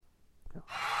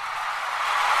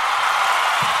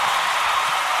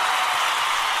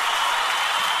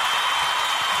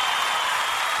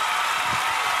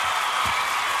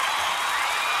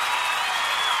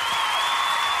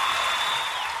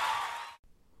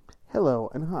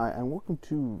Hello and hi, and welcome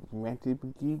to Ranted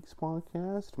with Geeks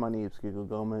podcast. My name is Gigo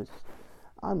Gomez.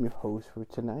 I'm your host for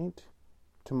tonight,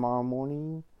 tomorrow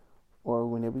morning, or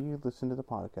whenever you listen to the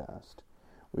podcast.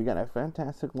 We got a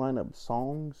fantastic lineup of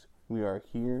songs. We are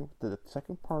here to the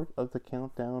second part of the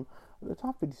countdown of the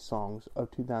top 50 songs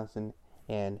of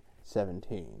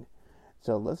 2017.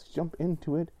 So let's jump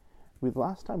into it.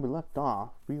 Last time we left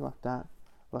off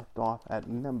at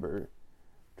number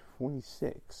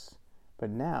 26. But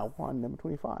now we're on number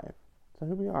 25. So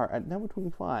here we are at number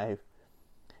 25.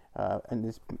 And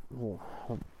this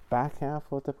back half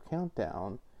of the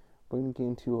countdown, we're going to get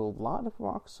into a lot of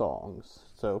rock songs.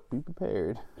 So be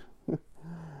prepared.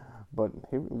 But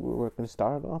here we're going to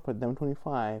start off at number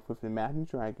 25 with Imagine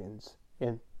Dragons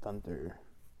and Thunder.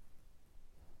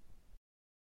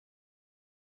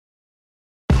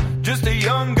 Just a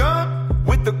young gun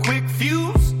with a quick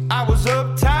fuse. I was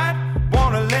uptight,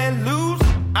 wanna let loose.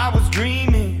 I was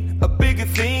dreaming of bigger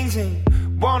things and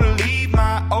wanna leave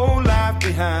my old life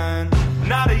behind.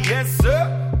 Not a yes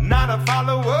sir, not a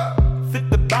follower. Fit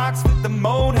the box, fit the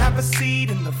mold, have a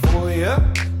seat in the foyer.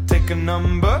 Take a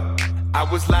number. I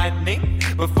was lightning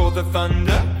before the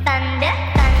thunder. Thunder,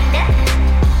 thunder,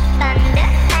 thunder,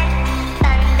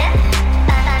 thunder,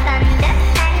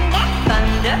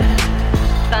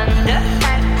 thunder,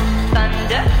 thunder,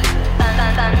 thunder,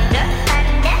 thunder,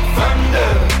 thunder,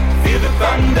 feel the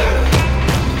thunder.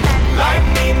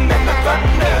 Lightning and the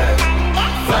thunder.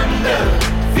 Thunder,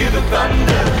 feel the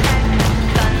thunder.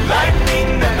 Lightning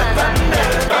and the thunder.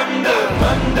 Thunder,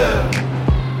 thunder,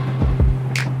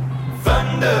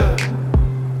 thunder.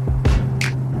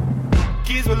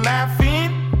 Kids were laughing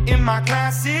in my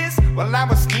classes while I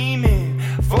was scheming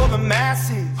for the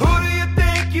masses. Who do you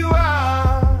think you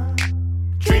are?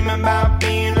 Dreaming about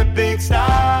being a big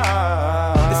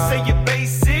star. They say you're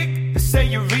basic, they say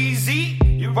you're easy.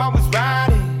 You're always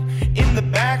riding in the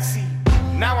backseat.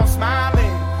 Now I'm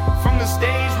smiling from the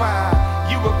stage while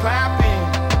you were clapping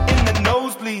in the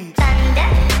nosebleeds. thunder,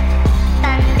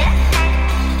 thunder,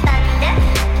 thunder,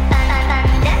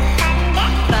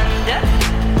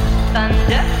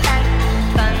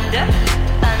 thunder,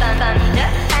 thunder, thunder,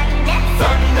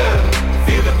 Thunder,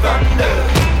 feel the thunder.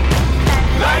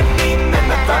 Lightning and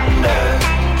the thunder.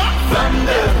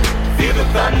 Thunder, feel the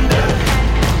thunder.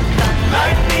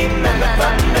 Lightning and the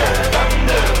thunder.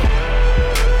 Thunder.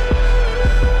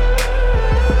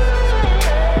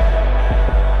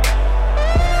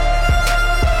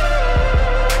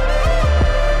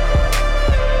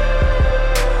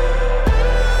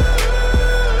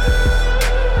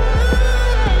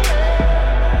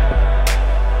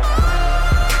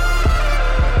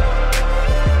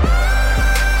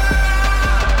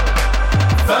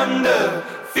 Thunder,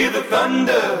 feel the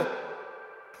thunder.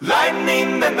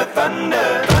 Lightning and the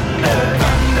thunder. Thunder,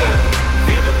 thunder,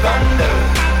 feel the thunder.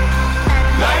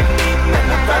 Lightning and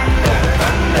the thunder.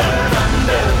 Thunder,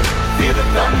 thunder, feel the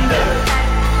thunder.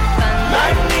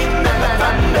 Lightning and the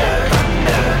thunder.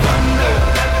 Thunder, thunder,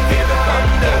 feel the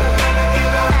thunder.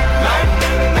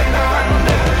 Lightning and the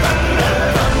thunder. Thunder,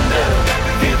 thunder,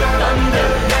 feel the thunder.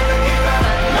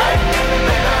 Lightning and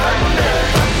the thunder. Thunder.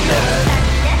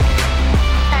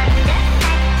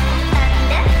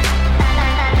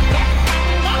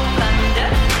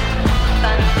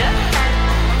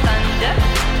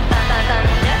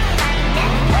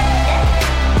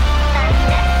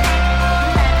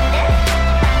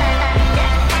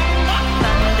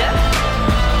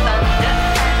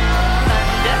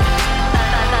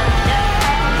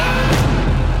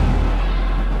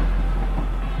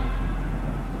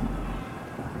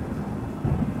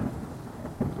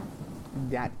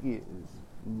 That is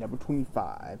number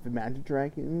 25, Imagine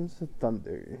Dragons,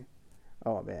 Thunder.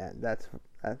 Oh man, that's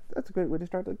a great way to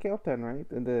start the countdown, right?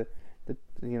 And to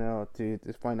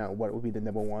find out what will be the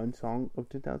number one song of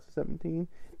 2017.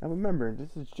 Now remember,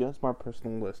 this is just my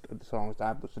personal list of the songs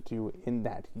I've listened to in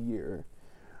that year.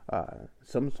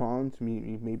 Some songs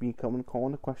may be coming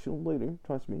calling the question later.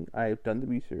 Trust me, I've done the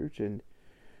research and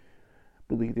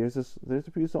believe there's a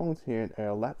few songs here and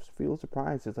I feel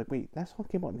surprised. It's like, wait, that song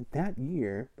came out in that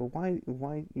year, but why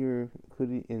you're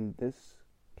included in this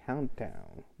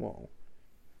countdown? Well,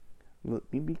 let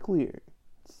me be clear.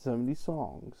 Some of these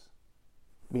songs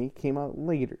may came out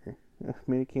later,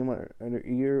 may came out a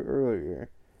year earlier,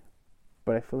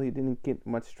 but I feel like it didn't get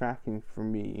much tracking for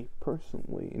me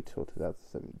personally until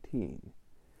 2017.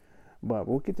 But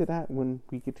we'll get to that when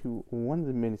we get to one of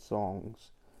the many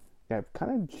songs I've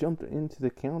kind of jumped into the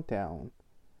countdown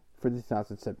for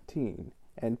 2017.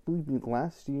 And believe me,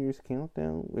 last year's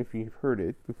countdown, if you've heard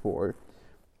it before,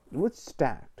 was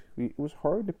stacked. It was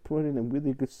hard to put in a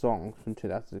really good songs from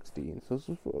 2016. So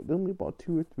there'll be about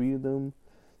 2 or 3 of them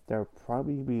that will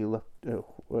probably be left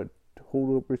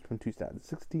holdovers from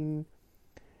 2016,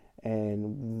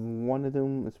 and one of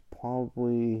them is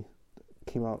probably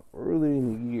came out early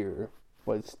in the year,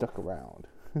 but it stuck around.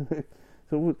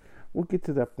 So we'll get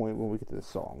to that point when we get to the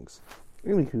songs.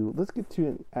 Anywho, let's get to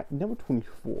it at number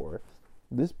 24.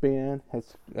 This band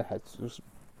has just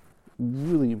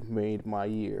really made my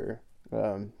year.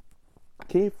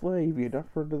 K-Flay, if you've not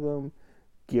heard of them,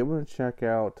 give them a check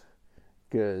out,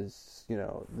 because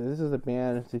this is a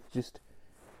band that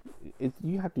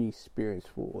you have to experience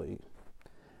fully.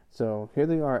 So here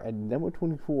they are at number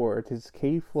 24. It is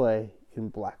K-Flay in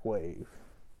Black Wave.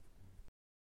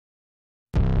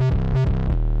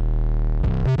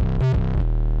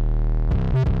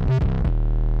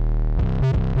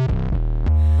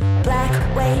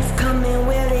 Black wave coming,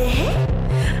 will it hit?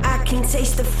 I can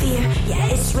taste the fear, yeah,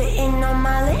 it's written on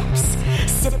my lips.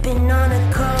 Sipping on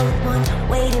a cold one,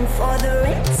 waiting for the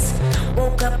rinse.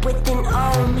 Woke up with an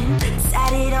omen,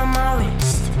 tatted on my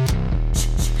wrist.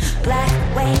 Black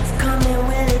wave coming,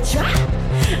 will it drop?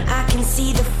 I can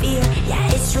see the fear,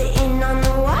 yeah, it's written on the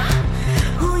wall.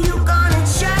 Who you gonna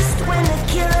trust when the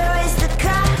killer is the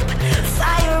cop?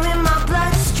 Fire in my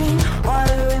bloodstream,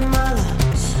 water in my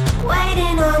lungs.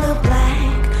 Waiting on a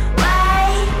black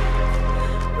wave,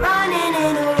 running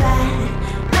in a rat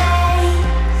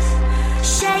maze,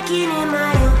 shaking in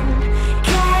my own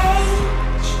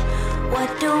cage. What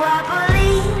do I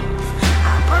believe?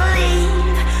 I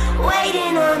believe,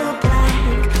 waiting on a black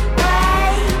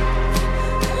wave,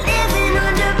 living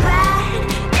under bad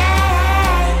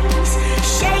days,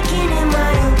 shaking in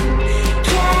my own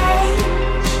cage.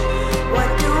 What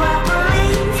do I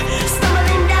believe?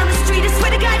 Stumbling down the street, I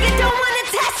swear to God you don't wanna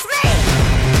test me.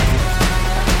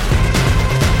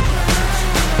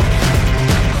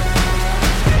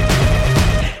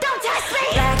 Don't test me.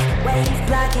 Black wave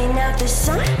blocking out the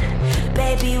sun.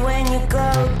 Baby, when you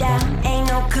go down, ain't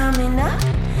no coming up.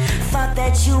 Thought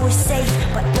that you were safe,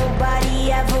 but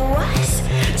nobody ever was.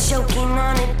 Choking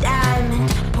on a diamond,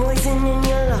 poison in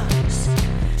your lungs.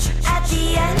 At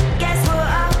the end, guess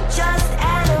we're all just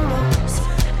animals.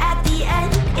 At the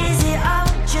end, is it all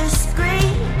just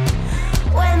greed?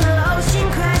 When the ocean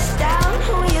crashed down,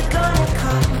 who you gonna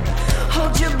call?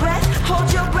 Hold your breath,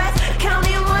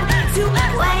 counting 1, 2,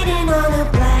 waiting on a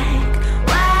black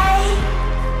wave,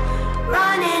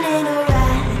 running in a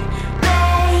rat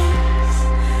maze,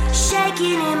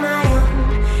 shaking in my own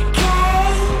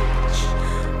cage.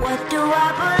 What do I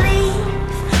believe?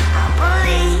 I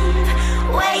believe,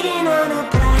 waiting on a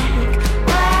black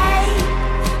wave,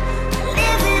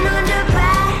 living under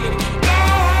bad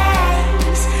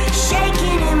days,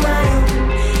 shaking in my own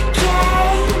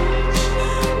cage.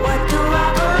 What do I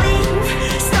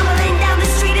believe? Stumbling down the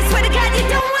street, I swear to God you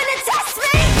don't wanna test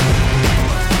me.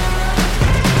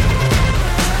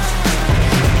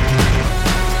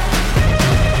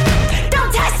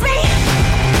 Don't test me.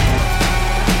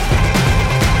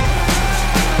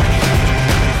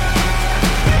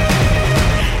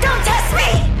 Don't test me.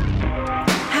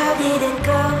 How did it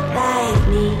go like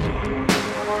me?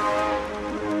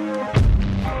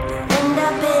 End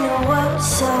up in a world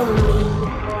so mean.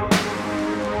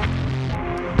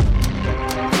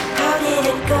 How did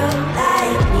it go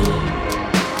like me?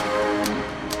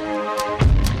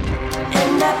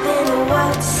 End up in a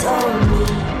world so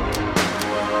mean.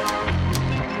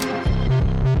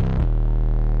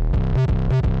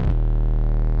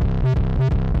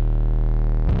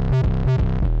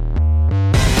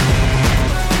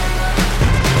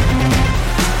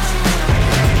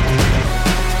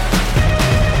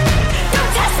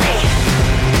 Don't test me.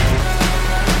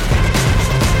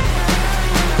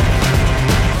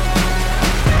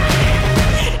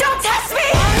 Don't test me.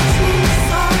 Watch me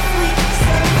softly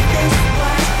surf this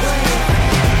black wave.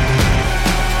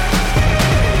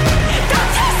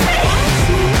 Don't test me. Watch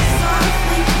me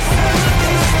softly surf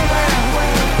this black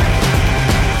wave.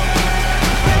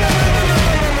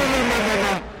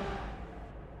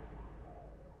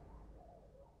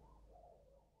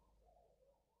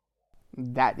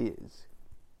 That is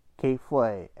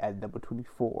K-Flay at number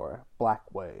 24, Black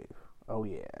Wave. Oh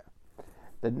yeah.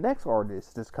 The next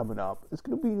artist that's coming up is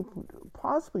going to be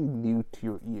possibly new to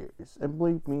your ears. And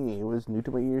believe me, it was new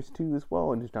to my ears too as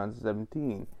well in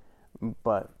 2017.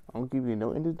 But I'll give you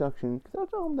no introduction because I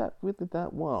don't know them that really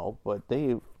that well. But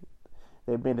they've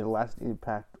made a lasting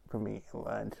impact for me in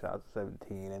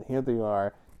 2017. And here they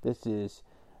are. This is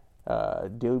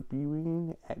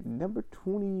debuting at number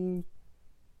 23.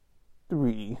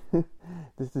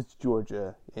 This is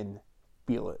Georgia in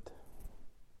Feel It.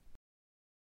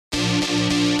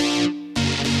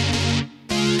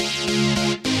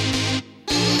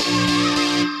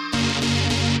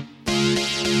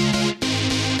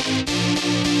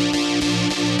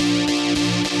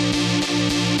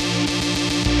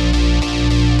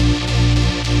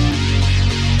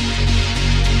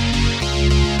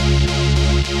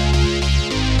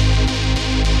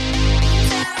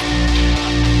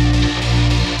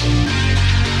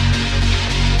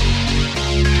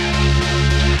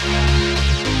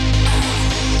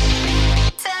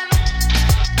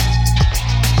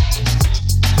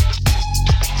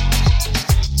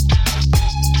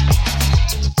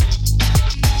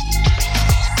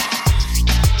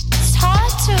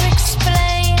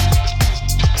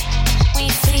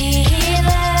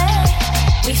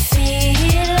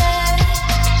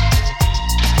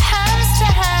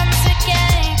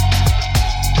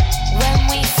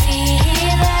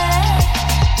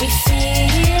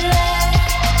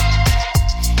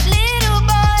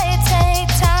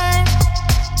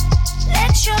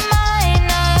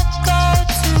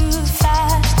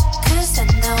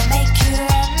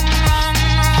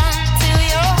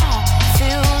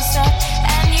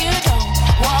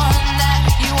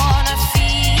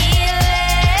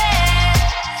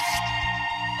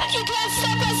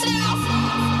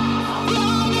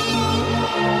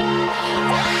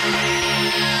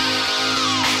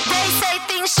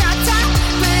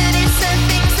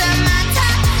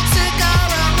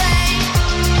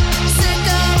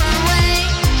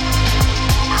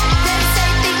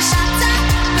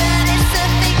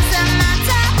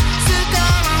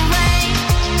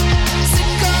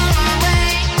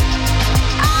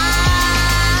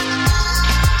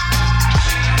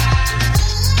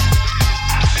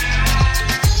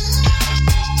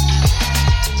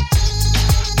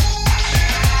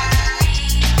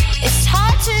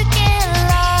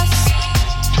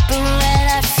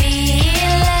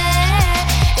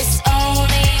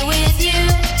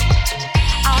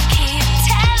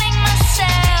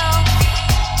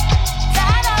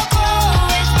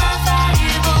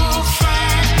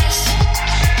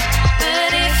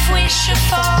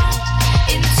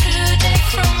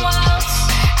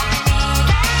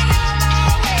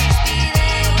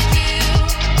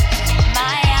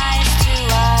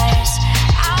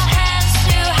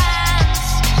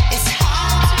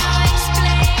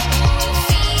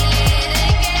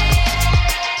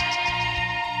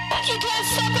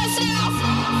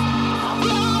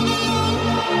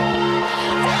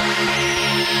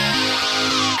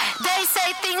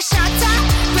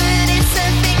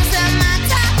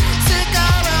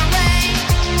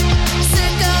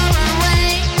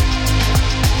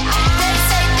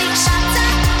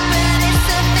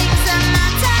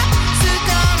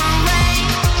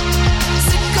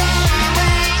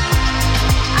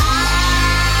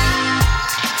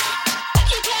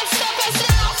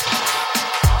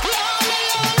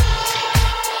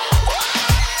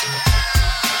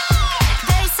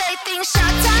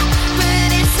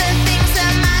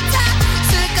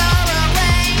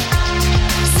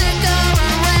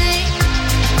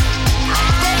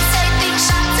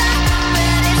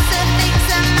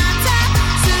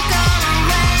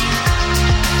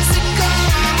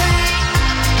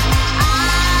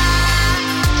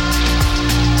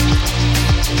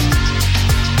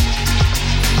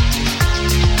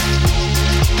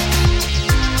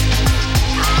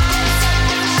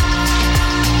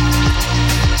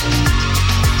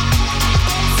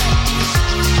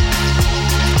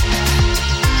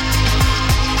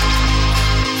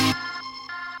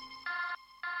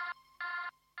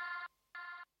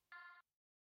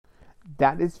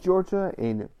 That is Georgia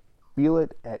and Feel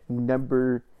It at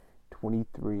number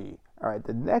 23. Alright,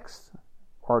 the next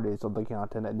artist on the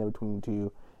countdown at number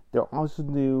 22, they're also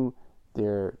new.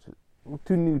 They're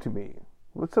too new to me.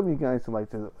 What some of you guys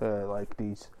like to like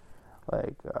these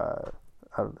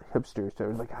hipsters? So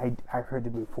like I heard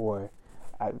it before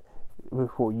you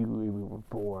even were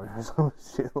born or some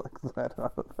shit like that. I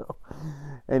don't know.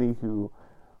 Anywho,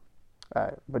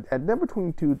 but at number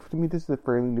 22, to me this is a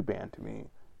fairly new band to me.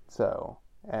 So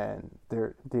and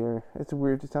they're it's a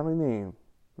weird sounding name.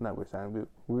 Not weird sounding, but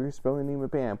weird spelling name of a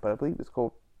band, but I believe it's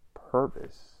called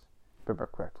Purpose, if I remember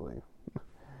correctly.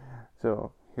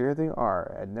 So here they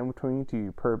are at number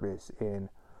 22, Purpose in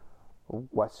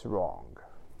What's Wrong.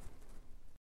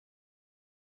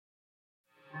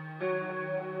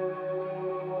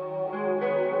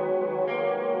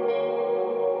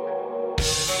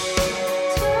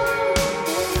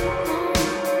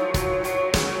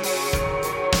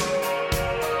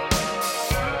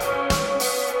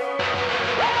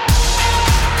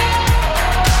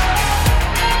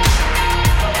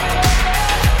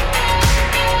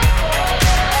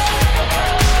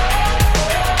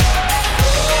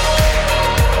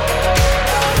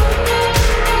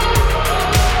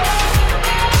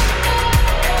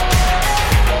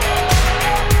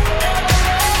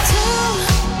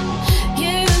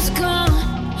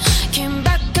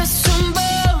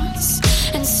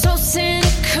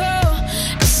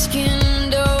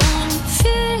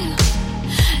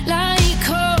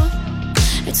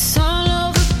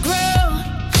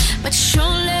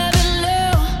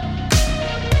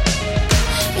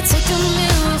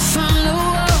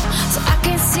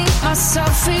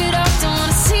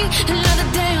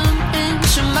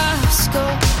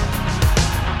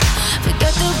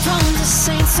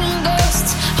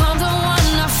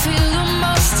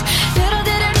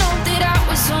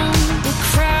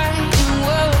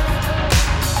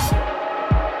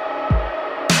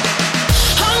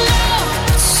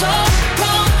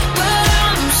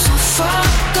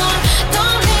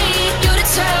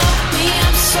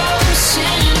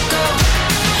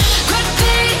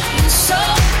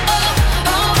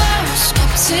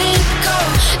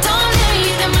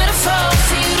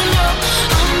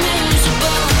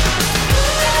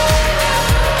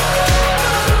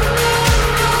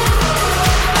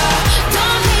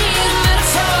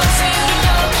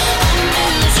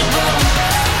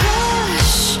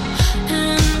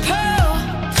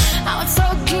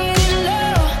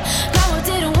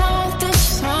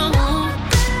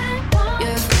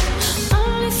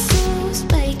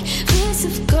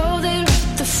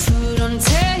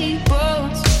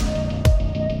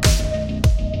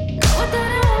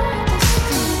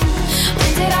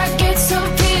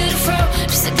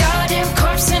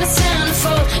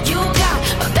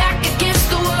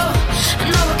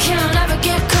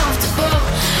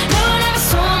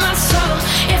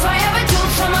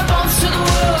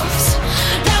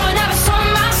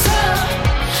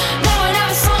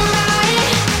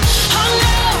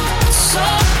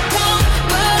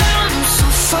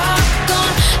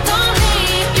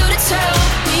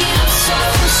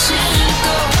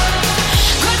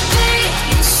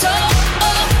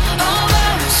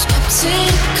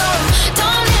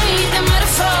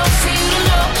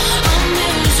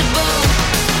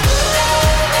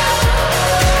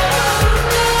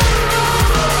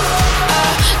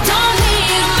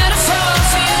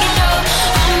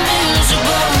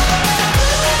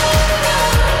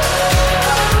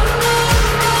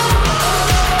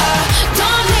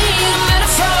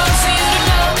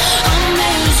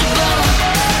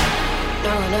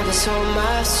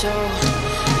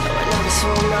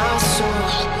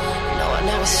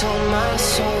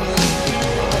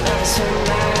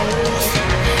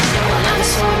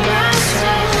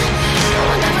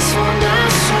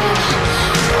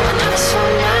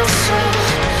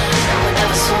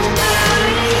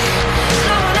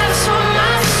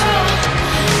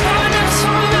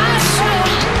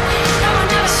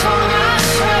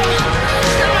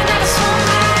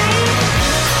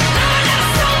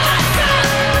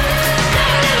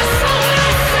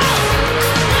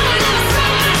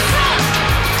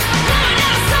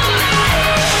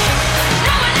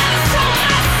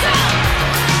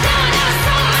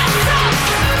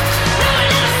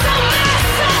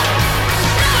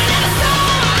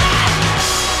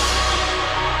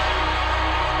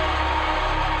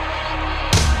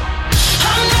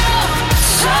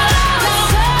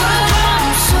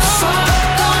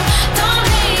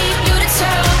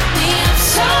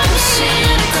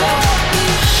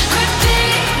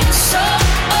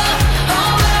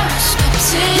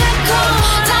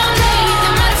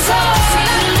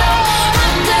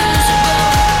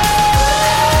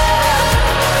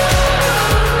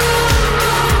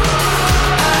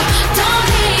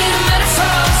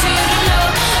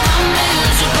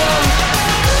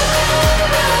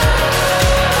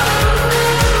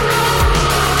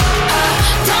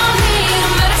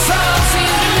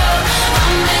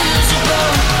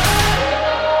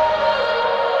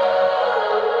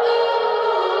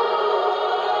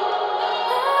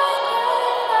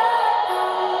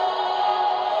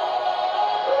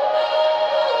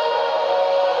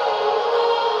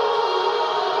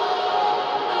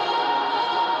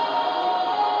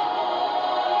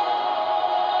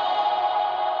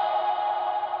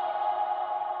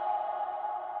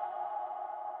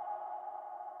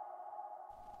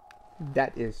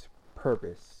 That is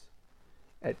Purpose.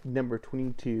 At number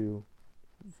 22,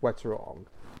 What's Wrong?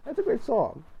 That's a great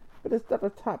song, but it's not a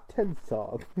top 10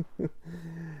 song.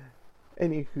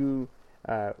 Anywho,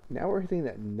 now we're hitting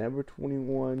that number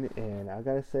 21, and I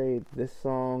gotta say, this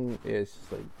song is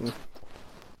just like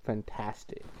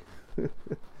fantastic.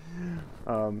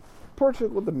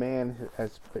 Portugal the Man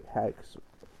has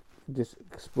just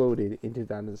exploded in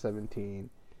 2017,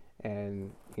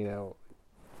 and you know,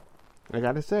 I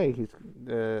gotta say, he's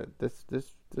this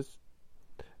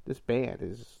band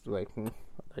is like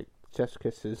chef's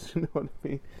kisses, you know what I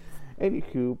mean?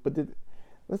 Anywho, but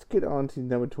let's get on to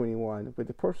number 21 with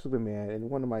the Portugal the Man and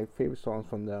one of my favorite songs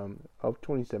from them of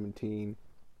 2017,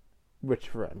 Rich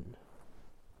Friend.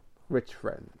 Rich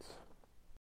Friends.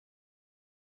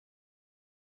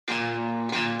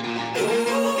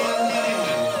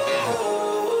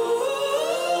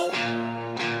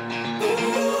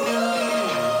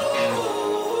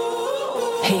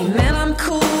 Hey man, I'm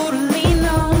cool to lean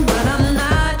on, but I'm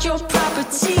not your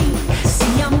property.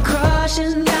 See, I'm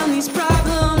crushing down these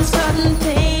problems, flooding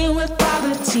pain with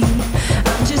poverty.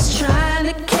 I'm just trying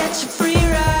to catch a free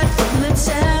ride from the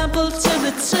temple to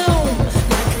the tomb.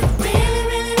 I could really,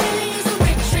 really, really use a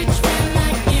rich, rich friend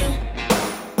like you.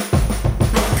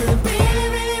 I could really,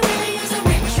 really, really use a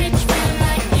rich, rich friend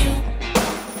like you.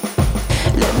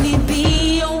 Let me be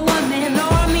your one-man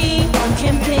army on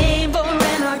campaign for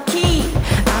anarchy.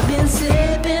 I've been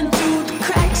slipping through the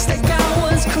cracks like I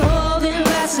was clothed in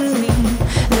Vaseline.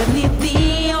 Let me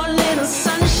be your little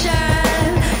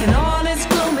sunshine in all its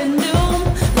gloom and doom.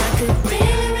 I could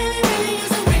really, really, really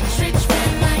use a rich, rich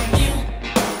friend like you.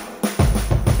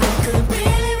 I could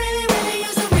really, really, really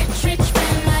use a rich, rich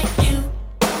friend like you.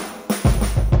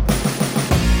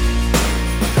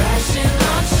 Crashing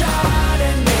on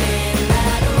Chardonnay and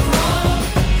Adderall,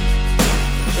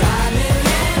 driving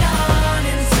it on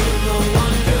into the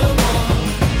Wonderwall.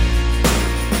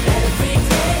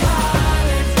 Everyday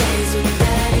holidays with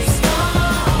Daddy's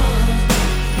gone,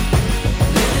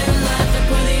 living life like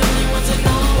we're the only ones that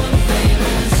know we're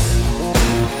famous.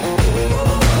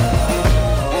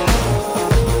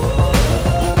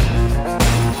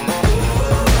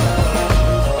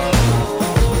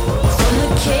 From the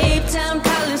Cape Town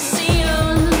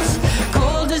Coliseums,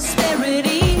 cold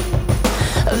disparity,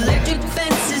 electric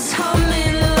fences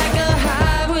humming like a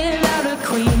hive without a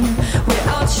queen. We're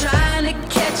all trying to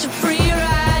catch a free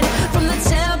ride from the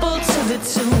temple to the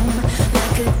tomb. I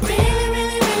could really,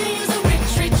 really, really use a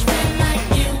rich, rich friend like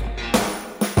you.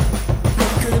 I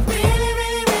could really,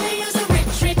 really, really use a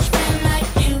rich, rich friend like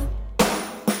you.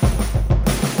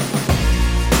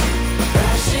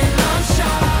 Crashing on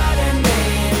Chardonnay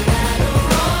and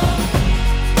Adderall,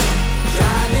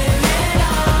 driving it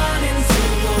on into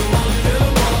the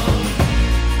Wonderwall.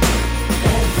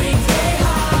 Everyday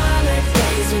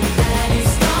holidays with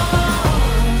Daddy's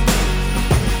gone,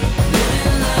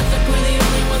 living life like we're the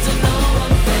only ones that know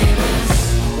I'm famous.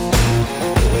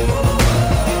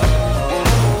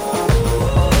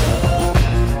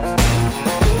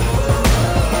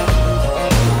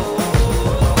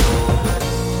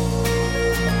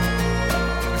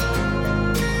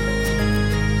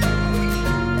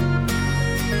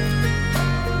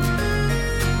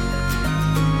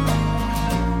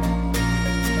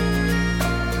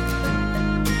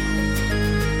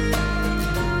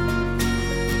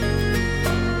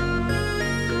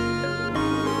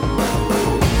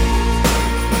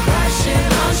 Crashing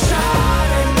on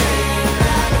Chardonnay and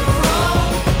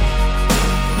Adderall,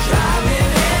 driving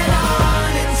it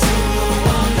on into the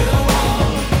Wonderwall.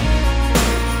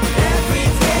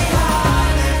 Everyday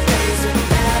holidays with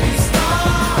Daddy's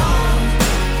gone,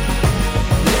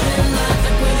 living life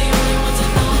like we're the only ones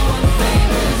that know I'm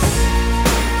famous.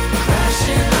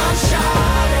 Crashing on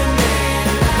Chardonnay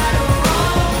and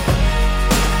Adderall,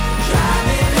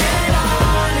 driving it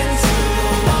on into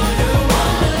the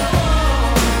Wonderwall.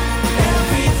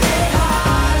 Everyday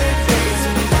holidays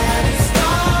with Daddy's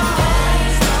gone,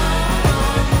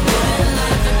 living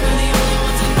life like we're the only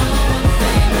ones that know I'm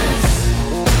famous.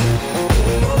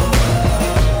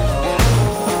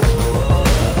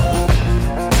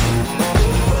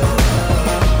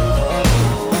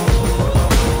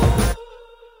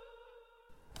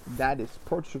 That is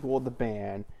Portugal the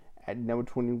Band at number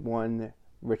 21,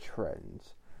 Rich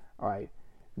Friends. Alright,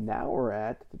 now we're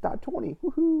at the top 20.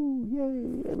 Woohoo!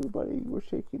 Yay! Everybody, we're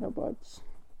shaking our butts.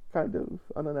 Kind of.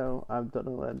 I don't know. I don't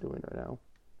know what I'm doing right now.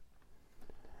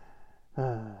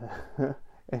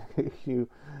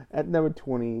 At number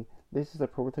 20, this is a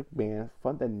prolific band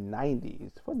from the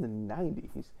 90s.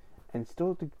 And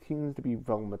still continues to be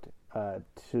relevant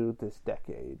to this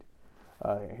decade.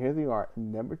 Here they are,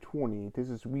 number 20. This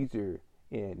is Weezer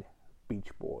in Beach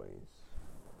Boys.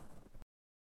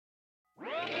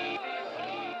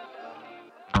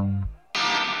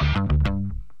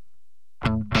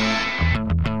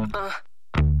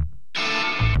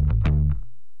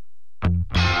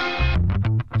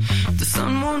 The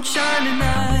sun won't shine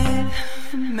tonight.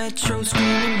 Metro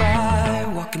screaming by,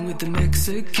 walking with the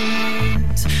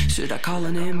Mexicans. Should I call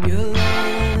an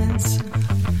ambulance?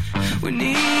 We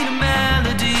need a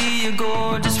melody, a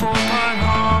gorgeous four-part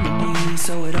harmony,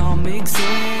 so it all makes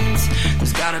sense.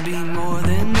 There's gotta be more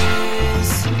than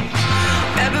this.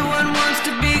 Everyone wants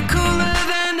to be cooler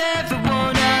than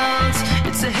everyone else.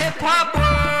 It's a hip-hop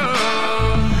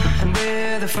world, and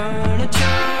we're the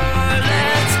furniture.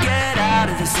 Let's get out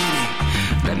of the city.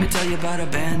 Let me tell you about a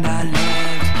band I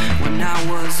loved when I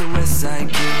was a West Side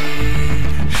Kid.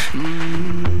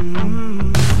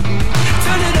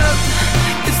 Turn it up,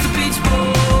 it's the Beach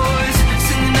Boys,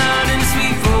 singing out in a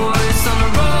sweet voice, on a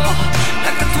roll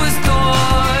like a twist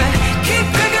toy. Keep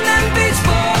cranking them Beach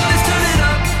Boys. Turn it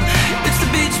up, it's the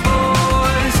Beach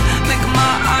Boys, making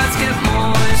my eyes get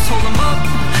moist. Hold them up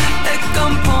at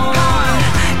gunpoint.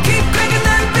 Keep cranking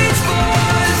them Beach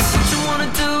Boys. What you wanna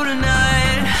do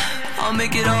tonight? I'll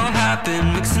make it all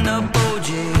happen. Mixing up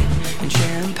OJ and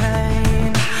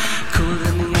champagne, cooler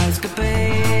than the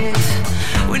escapades.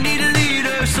 We need a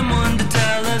leader, someone to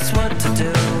tell us what to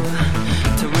do,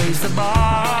 to raise the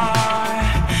bar,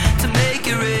 to make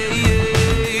it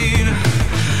rain.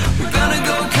 We're gonna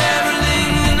go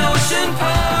caroling in Ocean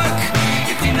Park.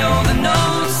 If you know the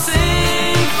notes,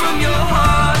 sing from your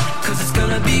heart, 'cause it's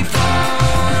gonna be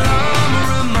fun. I'm a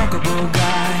remarkable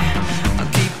guy.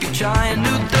 I'll keep you trying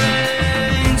new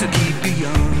things, I'll keep you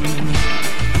young.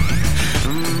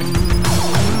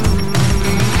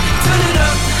 Turn it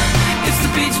up, it's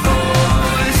the Beach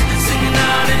Boys, singing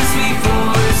out in a sweet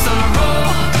voice, on a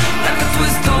roll like a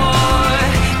twist toy.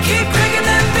 Keep cranking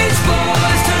them Beach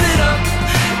Boys. Turn it up,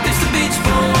 it's the Beach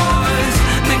Boys,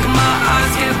 making my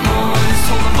eyes get moist.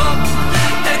 Hold them up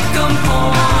at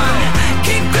gunpoint.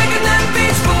 Keep cranking them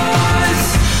Beach Boys.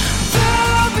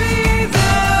 They'll be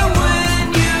there when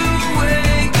you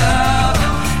wake up.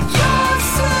 You're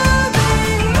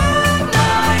serving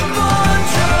midnight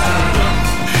mantra.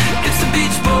 It's the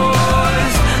Beach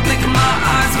Boys, making my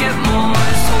eyes get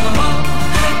moist. Hold them up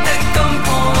at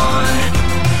gunpoint.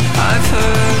 I've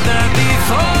heard that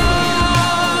before,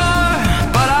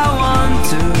 but I want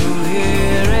to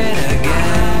hear it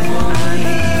again.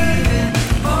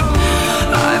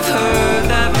 I've heard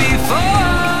that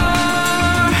before,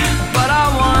 but I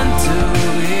want to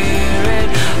hear it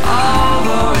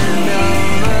over and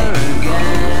over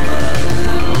again.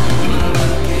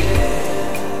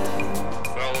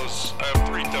 Fellas, I have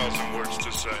 3,000 words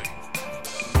to say.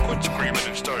 Quit screaming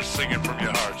and start singing from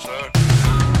your hearts, huh?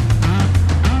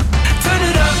 Turn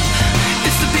it up,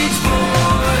 it's the Beach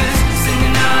Boys,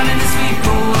 singing out in a sweet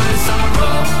voice, on a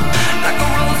roll like a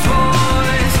Rolls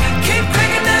Royce. Keep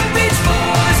cranking them Beach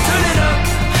Boys. Turn it up,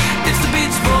 it's the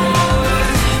Beach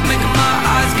Boys, making my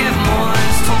eyes get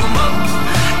moist. Hold them up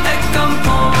at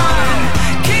gunpoint.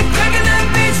 Keep cranking them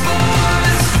Beach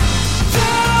Boys.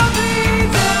 They'll be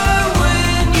there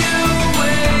when you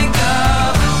wake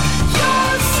up.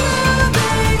 You're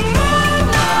serving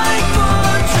midnight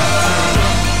mantra.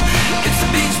 It's the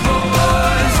Beach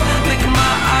Boys, making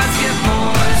my eyes get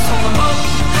moist. Hold them up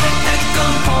at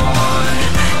gunpoint.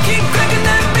 Keep cranking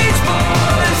them Beach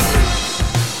Boys.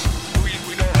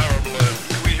 We don't have a blend.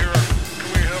 Can we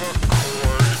have a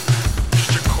chord?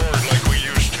 Just a chord like we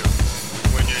used to.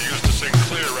 When you used to sing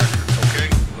clear records, okay?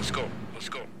 Let's go. Let's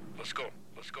go. Let's go.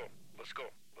 Let's go. Let's go.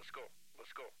 Let's go.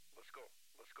 Let's go. Let's go.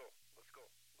 Let's go. Let's go.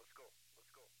 Let's go.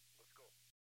 Let's go. Let's go.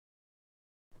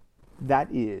 That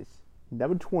is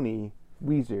number 20,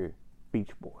 Weezer,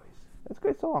 Beach Boys. That's a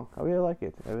great song. I really like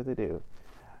it. I really do.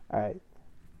 Alright.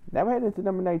 Now we're heading into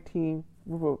number 19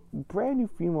 with a brand new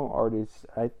female artist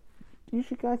you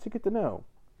should guys should get to know.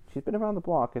 She's been around the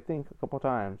block, I think, a couple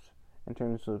times in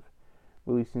terms of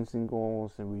releasing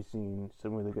singles and releasing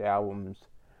some really good albums.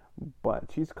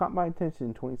 But she's caught my attention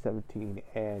in 2017,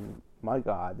 and my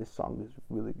God, this song is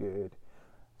really good.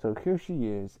 So here she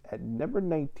is at number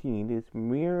 19. It's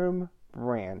Miriam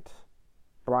Bryant.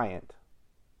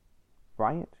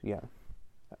 Yeah.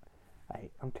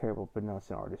 I'm terrible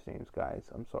pronouncing artist names, guys.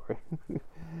 I'm sorry.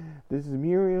 This is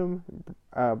Miriam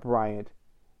Bryant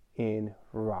in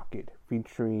Rocket,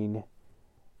 featuring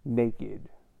Naked.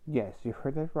 Yes, you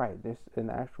heard that right. There's an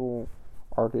actual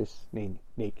artist named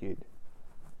Naked.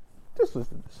 Just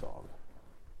listen to the song.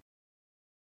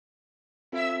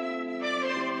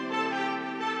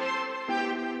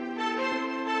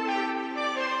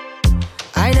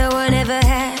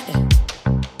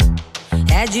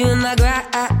 Had you in my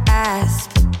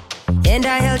grasp, and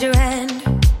I held your hand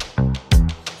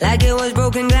like it was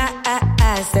broken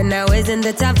glass. And now isn't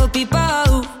the time for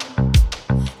people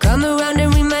come around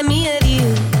and remind me of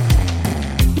you.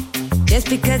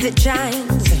 Just because it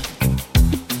shines,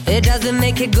 it doesn't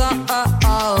make it gold.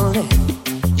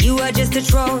 You are just a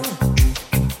troll,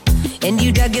 and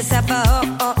you dug yourself a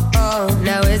hole.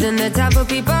 Now isn't the time for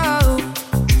people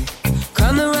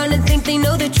come around and think they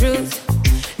know the truth.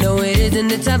 No, it isn't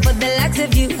the time for the likes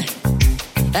of you.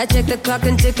 I check the clock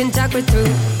and tick and talk, we're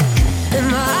through. And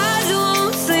my eyes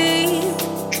won't sleep,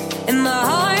 and my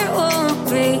heart won't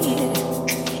beat.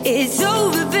 It's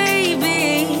over,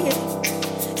 baby,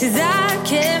 'cause I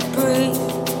can't breathe.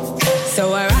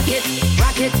 So I rock it,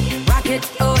 rock it, rock it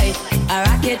away. I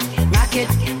rock it, rock it,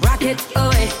 rock it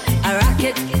away. I rock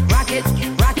it, rock it,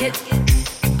 rock it.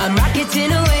 I'm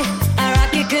rocketing away. I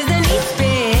rock it 'cause I need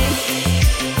space.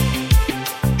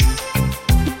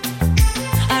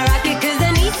 I rock it 'cause I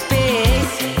need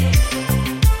space.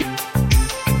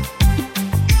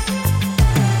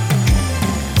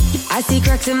 I see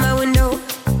cracks in my window,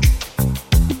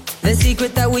 the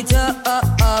secret that we told,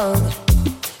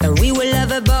 and we were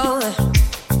lovable.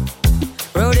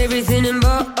 Wrote everything in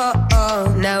bold.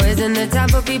 Now isn't the time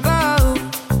for people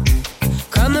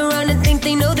come around and think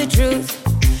they know the truth.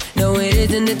 No, it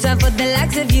isn't the time for the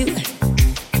likes of you.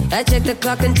 I check the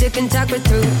clock and tick and talk, we're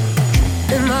through.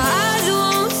 And my eyes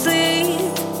won't sleep,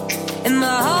 and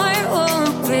my heart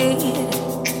won't beat.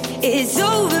 It's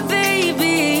over,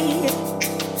 baby,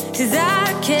 'cause I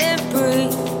can't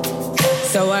breathe.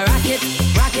 So I rock it,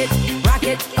 rock it, rock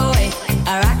it away.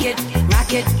 I rock it,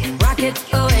 rock it, rock it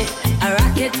away. I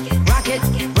rock it, rock it,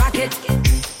 rock it.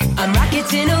 I'm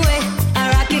rocketing away. I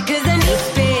rock it 'cause I need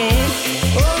space.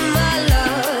 Oh my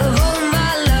love,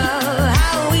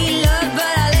 how we love,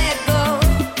 but I let go.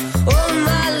 Oh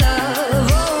my love,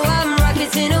 oh I'm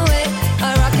rocketing away. I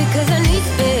rock it 'cause I need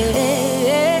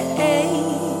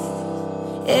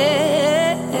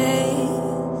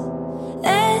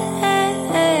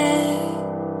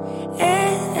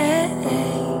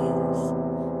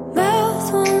Mouth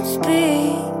won't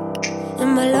speak,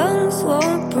 and my lungs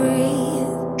won't breathe.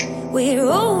 We're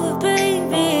over,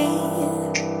 baby,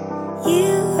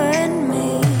 you and me.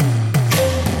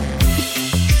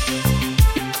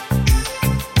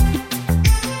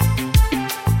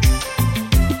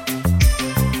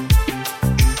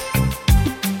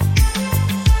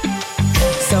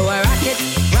 So I rock it,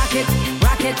 rock it,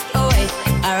 rock it away.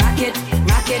 I rock it,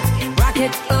 rock it, rock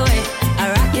it away. I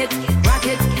rock it, rock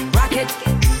it, rock it.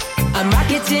 I'm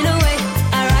rocketing away.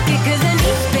 I rock it 'cause I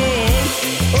need space.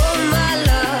 Oh my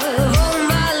love,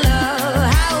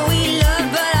 how we love,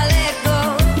 but I let go.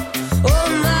 Oh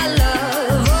my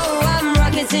love, oh I'm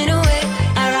rocketing away.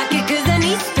 I rock it 'cause I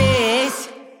need space.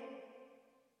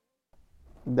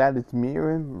 That is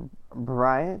Miriam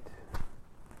Bryant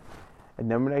at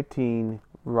number 19,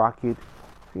 Rocket,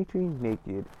 featuring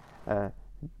Naked.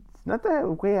 It's not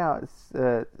that way out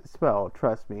spelled,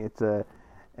 trust me. It's a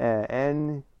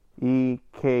Neked.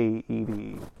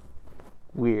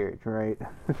 Weird, right?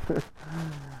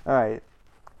 Alright.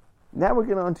 Now we're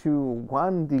getting on to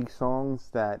one of the songs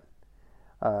that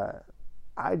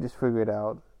I just figured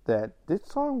out that this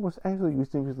song was actually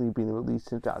recently being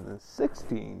released in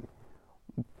 2016,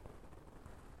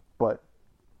 but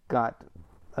got,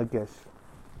 I guess,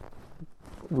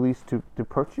 released to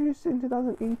purchase in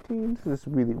 2018. So it's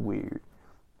really weird.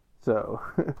 So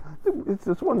it's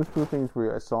just one of those cool things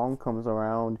where a song comes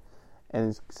around and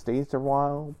it stays a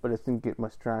while, but it doesn't get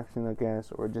much traction, I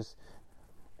guess, or just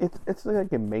it's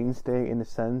like a mainstay in the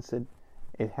sense that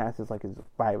it has its like its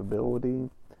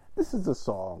viability. This is a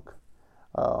song.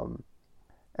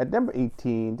 At number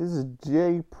 18, this is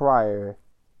Jay Pryor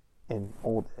and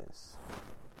Oldest.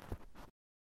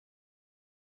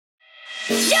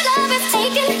 Your love is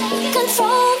taking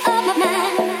control of my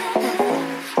mind.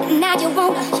 Now you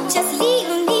wanna just leave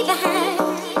me behind.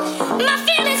 My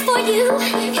feelings for you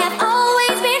have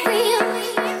always been real.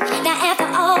 Now after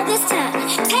all this time,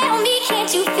 tell me,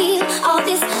 can't you feel all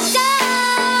this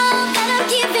love that I'm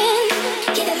giving?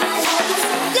 Giving my love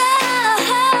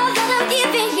that I'm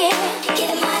giving, yeah.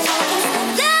 Giving my love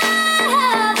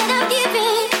that I'm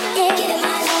giving, yeah. Giving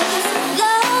my love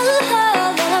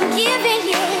that I'm giving,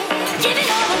 yeah. Giving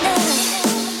all my love,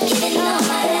 giving all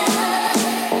my love,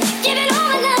 giving all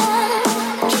my love,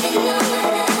 giving all my love.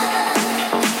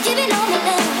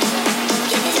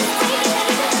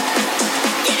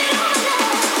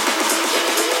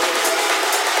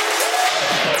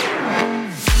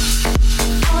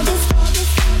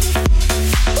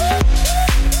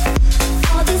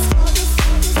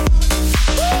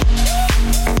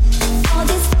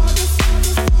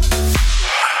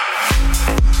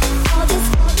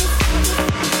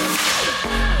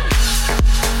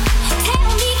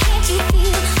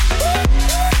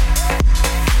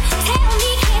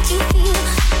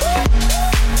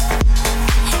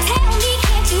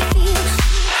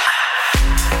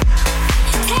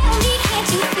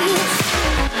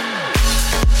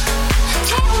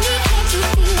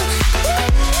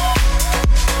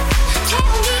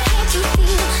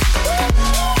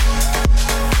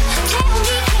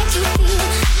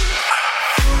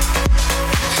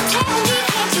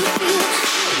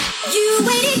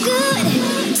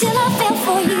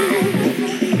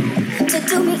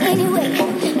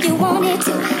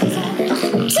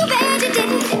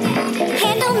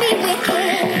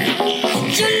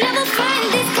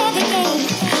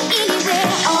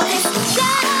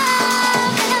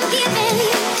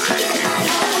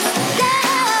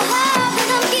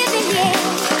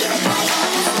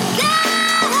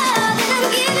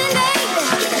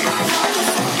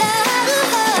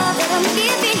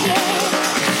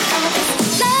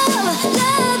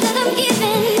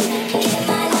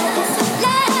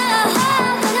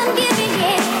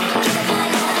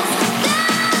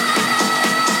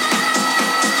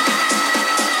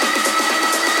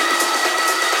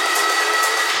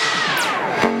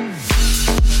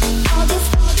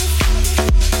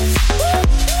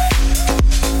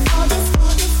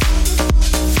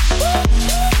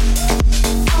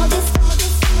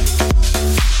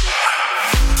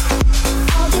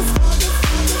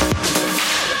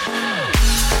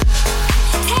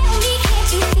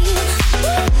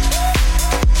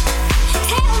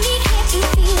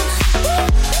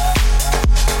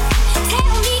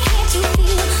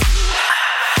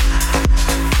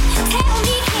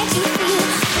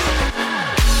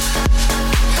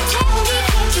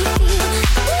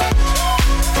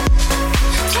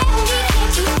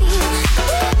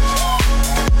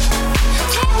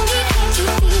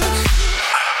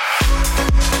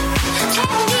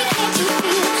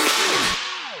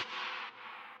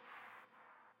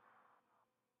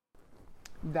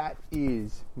 that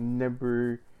is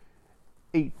number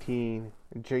 18,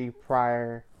 Jay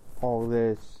Pryor. All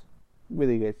this,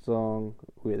 really good song,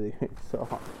 really good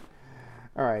song.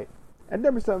 Alright, at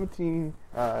number 17,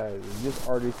 this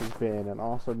artist has been an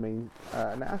also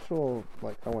national,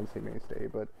 like, I want to say mainstay,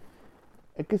 but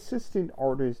a consistent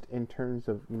artist in terms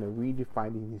of,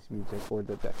 redefining his music for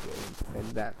the decade, and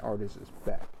that artist is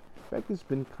Beck. Beck has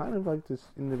been kind of like this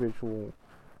individual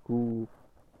who,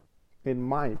 in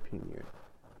my opinion,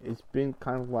 it's been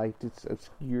kind of like this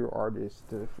obscure artist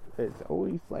that's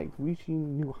always like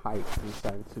reaching new heights in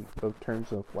sense of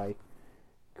terms of like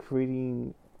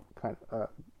creating kind of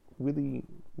really,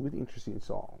 really interesting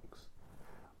songs.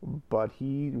 But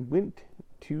he went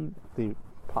to the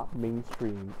pop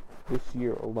mainstream this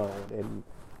year alone, and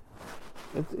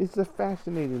it's a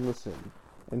fascinating listen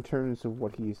in terms of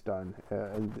what he's done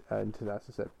in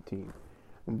 2017.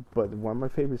 But one of my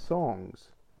favorite songs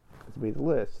has made the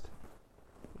list.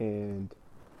 And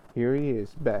here he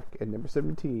is, Beck, at number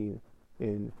 17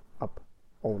 in Up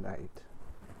All Night.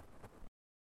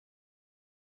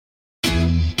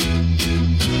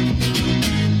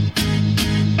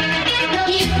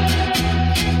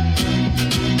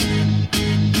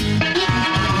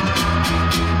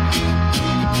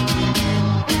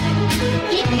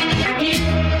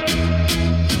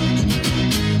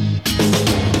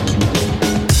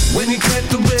 When you get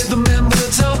the rhythm and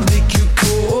words, I'll make you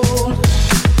cold.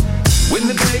 When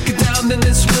they break it down, then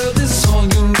this world is all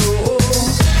you know.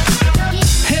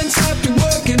 Hands up, you're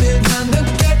working it, and then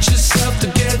get yourself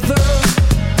together.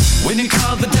 When you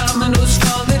call the dominoes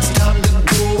fall, it's time to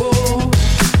go.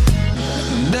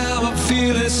 Now I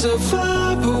feel it so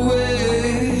far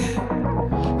away.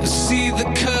 I see the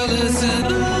colors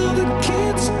and all the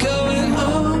kids going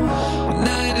home. The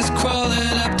night is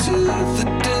crawling up to the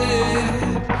day.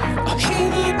 I hear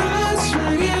the birds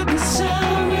ringing, the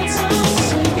sirens all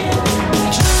singing.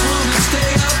 Just wanna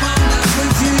stay up all night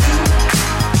with you.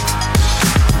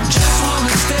 Just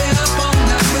wanna stay up all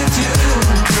night with you.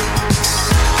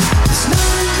 There's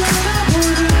nothing that I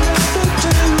wouldn't rather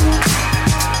do.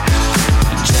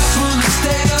 Just wanna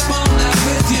stay up all night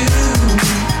with you.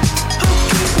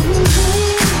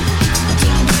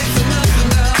 Don't wait for nothing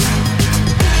now.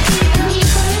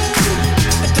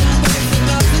 Don't wait for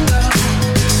nothing now.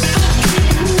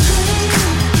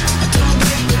 Don't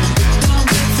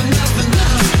wait for nothing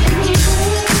now.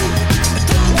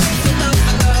 Don't wait for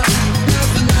nothing now.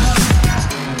 Nothing now.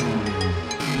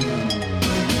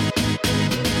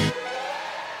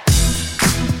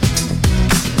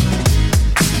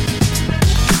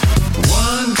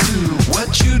 One, two, what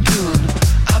you doing?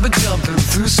 I've been jumping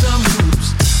through some hoops.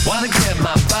 Wanna get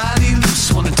my body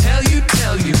loose. Wanna tell you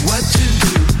what to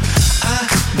do.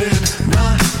 I've been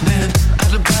running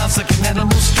out of bounds like an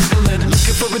animal struggling.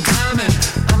 Looking for a diamond.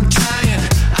 I'm trying,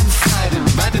 I'm fighting,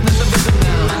 riding in the rhythm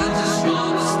now. I just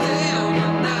wanna stay out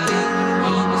all night.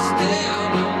 Wanna stay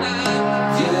out all night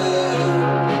with you.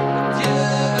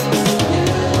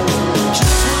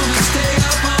 Just wanna stay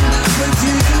up all night with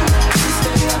you.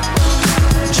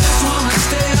 Just wanna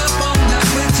stay up all night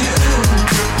with you.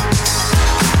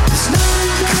 There's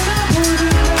nothing that I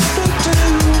wouldn't rather do.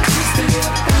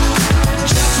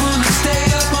 Just wanna stay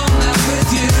up all night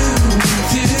with you.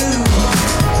 Girl,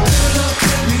 look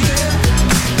at me, yeah.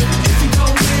 If you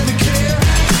don't really care,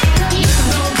 let me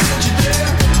know that you're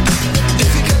there.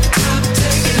 If you got the time,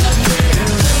 take it up there.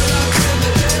 Girl, look at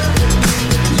me, yeah.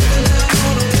 Living out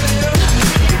on a prayer.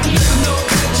 Let me know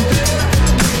that you're there.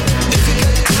 If you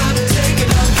got the time, take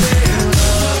it up there.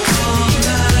 Up all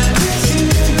night with you.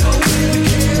 If you don't really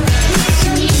care,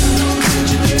 let me know that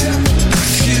you're there. If you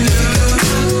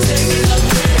take it up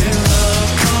there.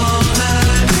 Up all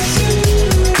night with you.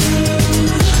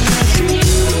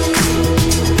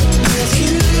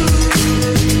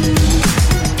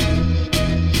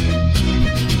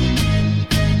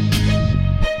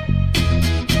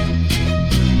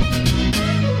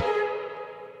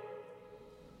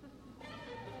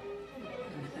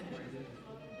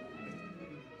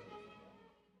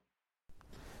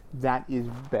 That is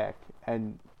Beck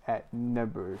and at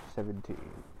number 17.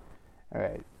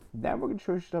 Alright, now we're going to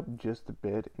switch it up just a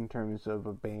bit in terms of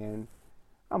a band.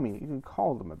 I mean, you can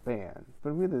call them a band,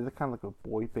 but really they're kind of like a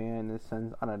boy band in a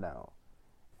sense. I don't know.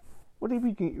 Whatever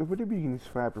you can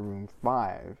describe Maroon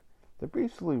 5, they're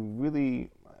basically really,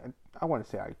 I want to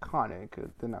say iconic.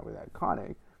 They're not really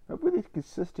iconic, but really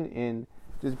consistent in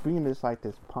just bringing this like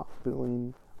this pop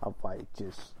feeling of like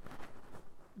just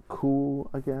cool,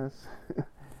 I guess.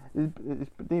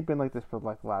 They've been like this for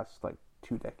like the last like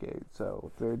 2 decades,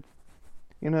 so they're,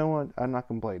 you know what, I'm not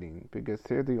complaining, because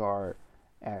here they are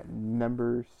at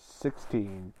number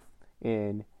 16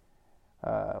 in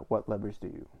What Lovers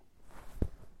Do.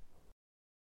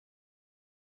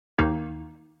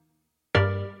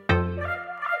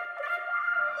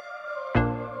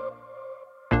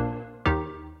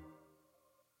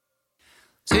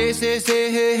 Say,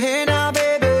 hey now,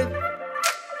 baby.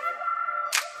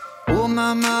 Oh,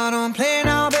 mama, don't play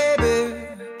now, baby.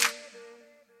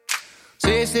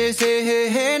 Say,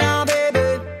 hey now,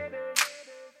 baby.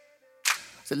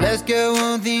 So let's get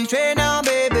one thing straight now,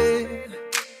 baby.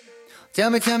 Tell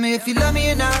me if you love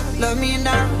me or not, love me or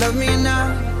not, love me or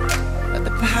not. At the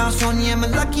house on you, am I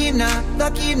lucky or not,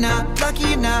 lucky or not,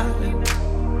 lucky or not?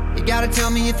 You gotta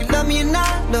tell me if you love me or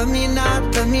not, love me or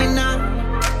not, love me or not.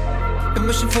 Been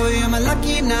wishing for you, am I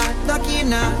lucky or not, lucky or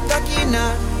not, lucky or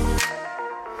not?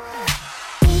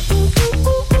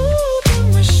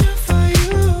 Been wishing for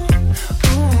you.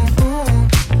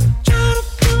 Try to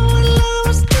do what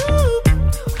lovers do.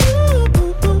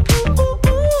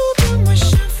 Been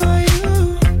wishing for you.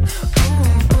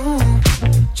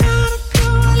 Try to do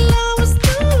what lovers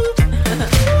do.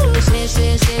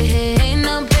 Say, hey,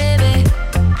 no, baby.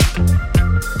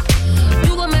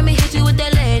 You gon' make me hit you with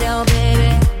that lay down, baby.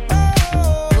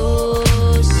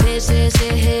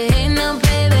 Say, hey, now,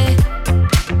 baby.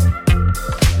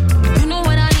 You know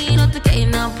what I need, not the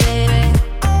game now, baby.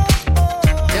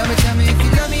 Tell me if you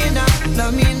love me or not,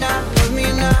 love me or not, love me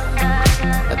or not.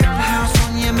 At the house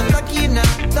on you, am I lucky or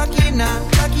not, lucky or not,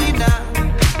 lucky or not?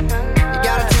 You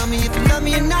gotta tell me if you love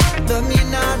me or not, love me or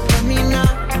not, love me or not.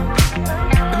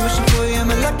 Been wishing for you,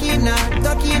 am I lucky or not,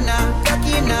 lucky or not,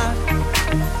 lucky or not?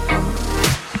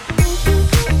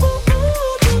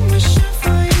 Been wishing for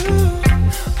you.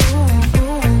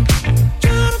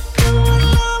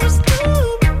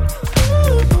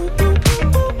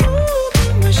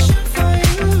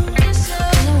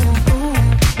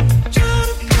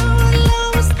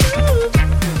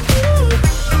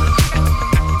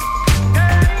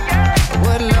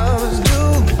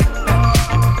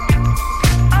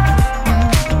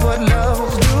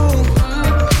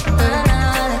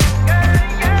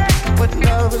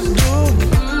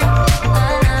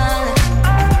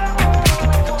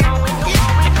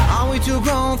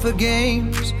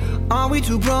 Games, are we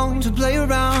too grown to play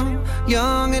around?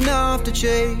 Young enough to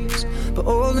chase, but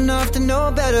old enough to know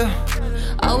better.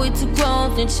 Are we too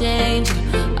grown to change?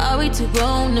 Are we too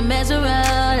grown to mess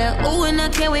around? Ooh, and I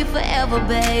can't wait forever,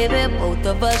 baby. Both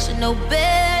of us should know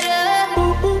better.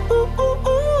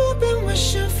 Ooh, been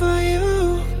wishing for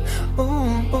you.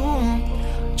 Ooh,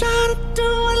 try to do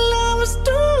what lovers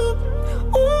do.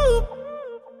 Ooh.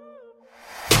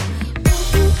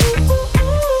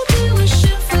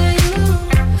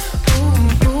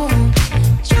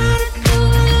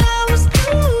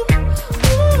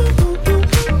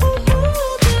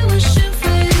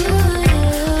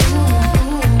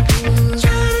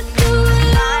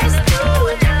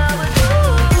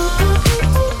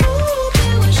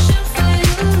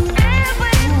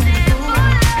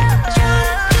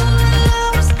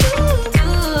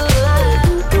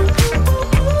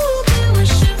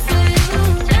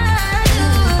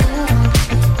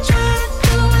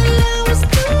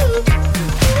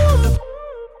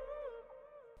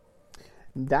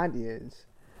 That is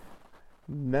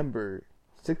number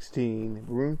 16,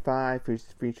 Room 5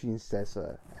 featuring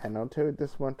Sessa. And I'll tell you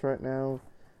this much right now,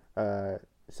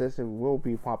 Sessa will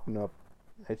be popping up,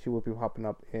 she will be popping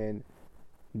up in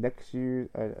next year,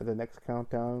 the next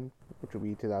countdown, which will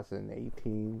be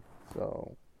 2018.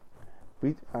 So,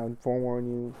 I'm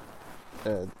forewarning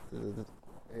you,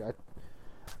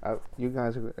 you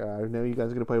guys, I know you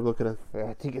guys are going to probably look at it,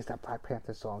 I think it's that Black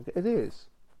Panther song. It is.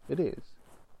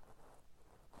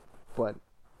 But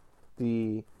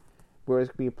where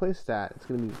it's being placed at, it's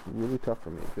going to be really tough for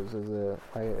me because, as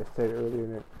I said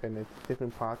earlier in a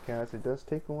different podcast, it does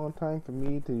take a long time for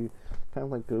me to kind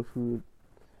of like go through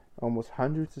almost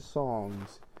hundreds of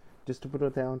songs just to put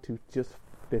it down to just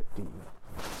 50.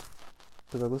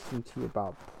 Because I listen to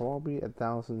about probably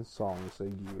 1,000 songs a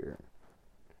year,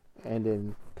 and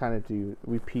then kind of do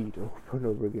repeat over and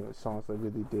over again with songs I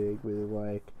really dig, really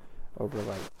like, over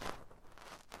like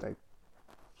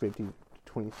 50 to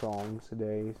 20 songs a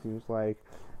day. It seems like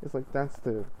it's like that's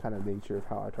the kind of nature of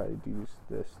how I try to do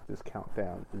this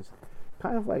countdown. Is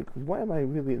kind of like, what am I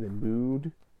really in the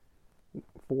mood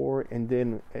for, and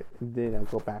then I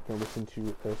go back and listen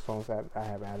to the songs that I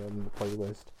have added in the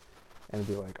playlist, and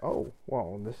be like, oh,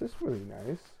 well, this is really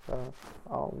nice.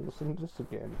 I'll listen to this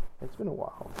again. It's been a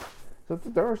while. So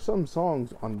there are some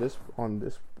songs on this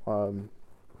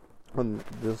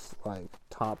like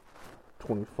top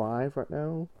 25 right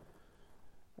now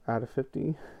out of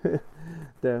 50 that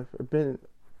have been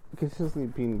consistently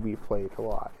being replayed a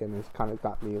lot, and it's kind of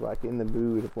got me like in the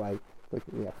mood of like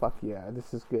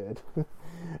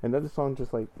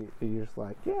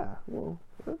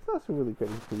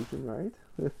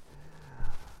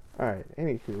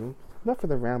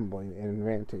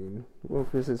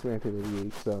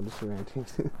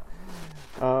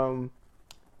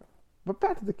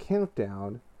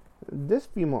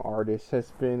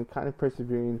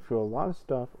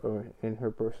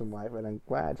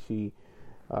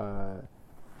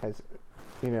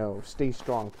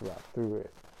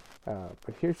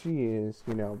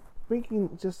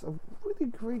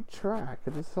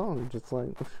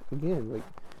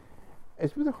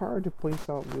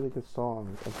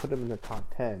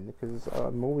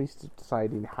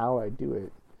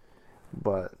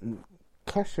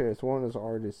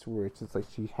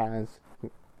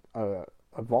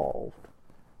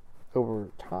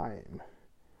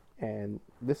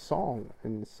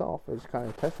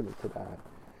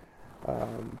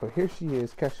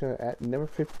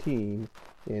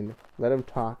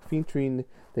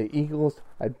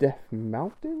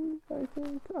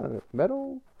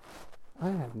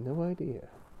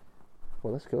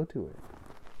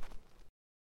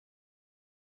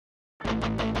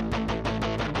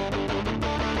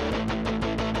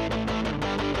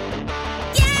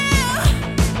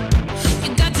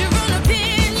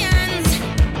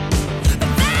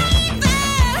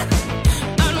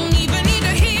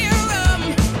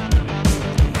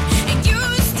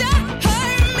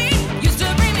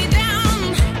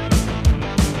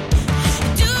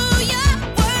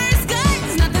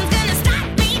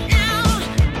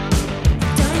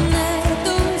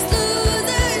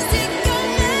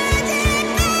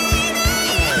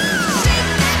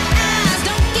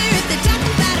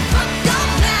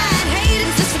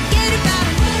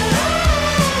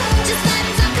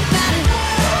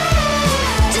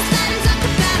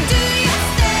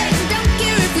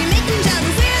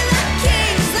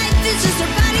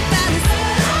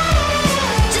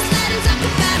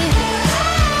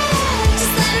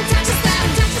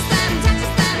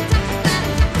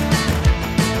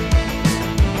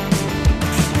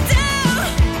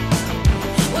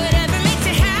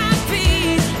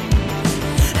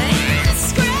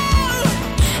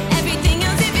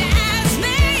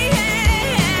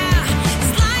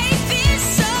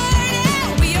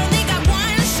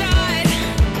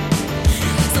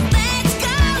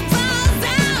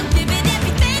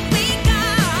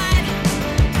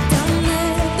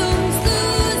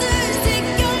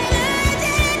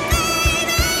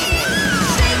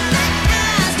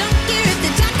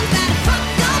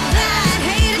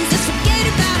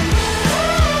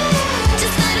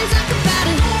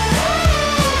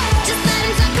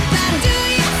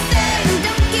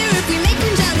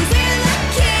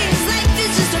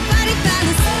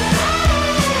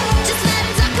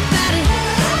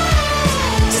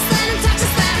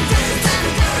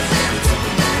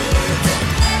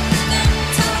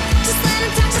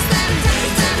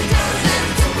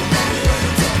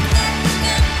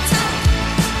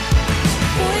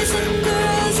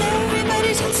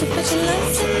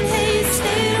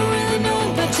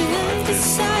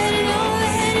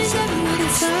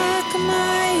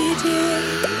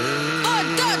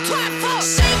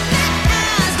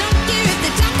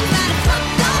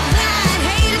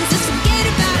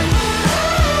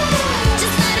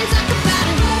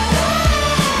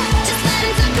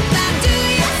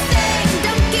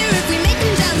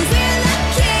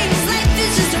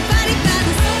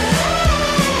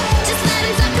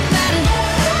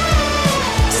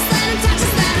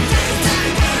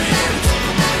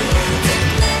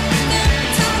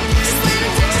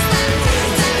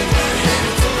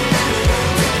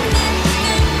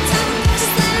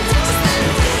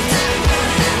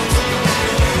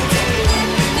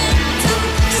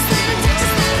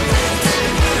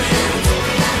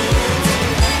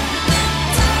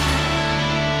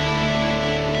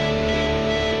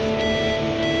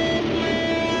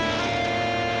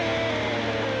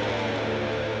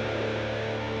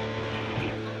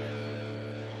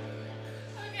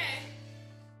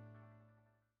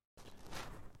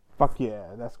Fuck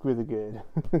yeah, that's really good.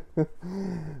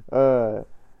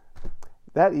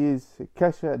 That is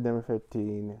Kesha at number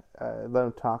 15. Let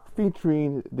Them Talk,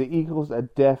 featuring the Eagles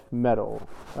of Death Metal.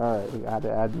 Alright,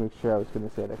 I had to make sure I was going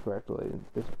to say that correctly.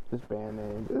 This band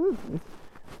name.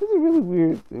 This is a really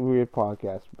weird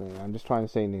podcast for me. I'm just trying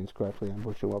to say names correctly. I'm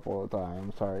pushing them up all the time.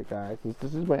 I'm sorry, guys.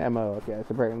 This is my MO, I guess,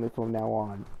 apparently from now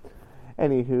on.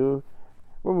 Anywho,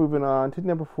 we're moving on to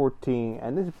number 14,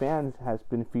 and this band has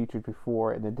been featured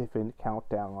before in a different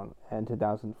countdown in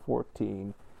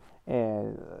 2014,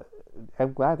 and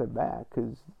I'm glad they're back,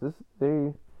 because this is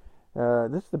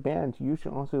the band you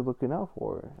should also be looking out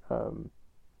for.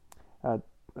 uh,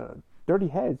 uh, Dirty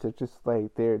Heads are just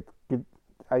like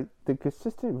the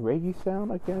consistent reggae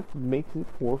sound, I guess, makes it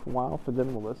worthwhile for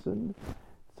them to listen.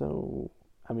 So,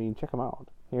 I mean, check them out.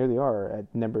 Here they are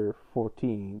at number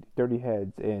 14, Dirty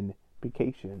Heads in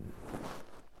Vacation.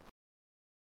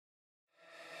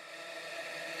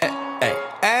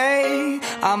 Hey,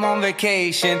 I'm on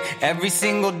vacation every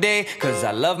single day, cause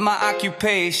I love my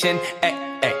occupation.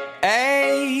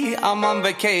 Hey, I'm on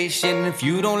vacation. If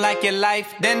you don't like your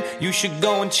life, then you should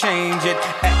go and change it.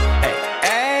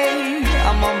 Hey,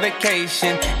 I'm on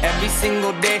vacation every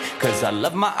single day, cause I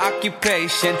love my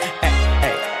occupation.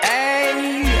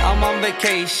 Hey, I'm on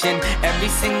vacation every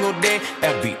single day,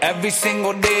 every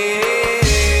single day.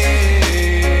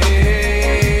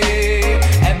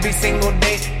 Every single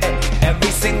day,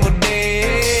 every single day.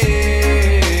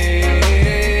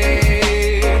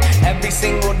 Every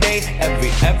single day,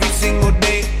 every single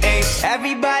day.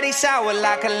 Everybody sour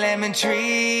like a lemon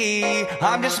tree.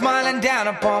 I'm just smiling down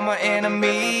upon my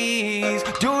enemies.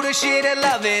 Do the shit and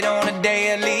love it on a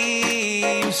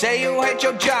daily. You say you hate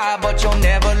your job, but you'll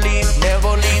never leave, never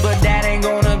leave. But that ain't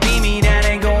gonna be me, that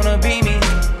ain't gonna be me.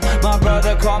 My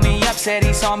brother called me up, said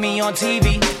he saw me on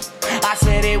TV. I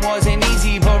said it wasn't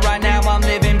easy, but right now I'm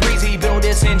living breezy. Build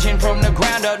this engine from the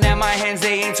ground up, now my hands,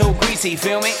 they ain't so greasy,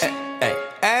 feel me?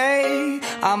 Hey,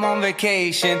 I'm on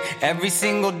vacation every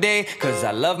single day, cause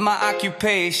I love my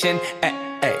occupation.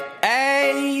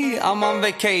 Hey, I'm on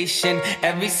vacation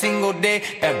every single day,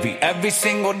 every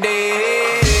single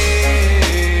day.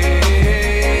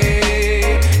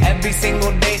 Every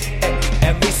single day,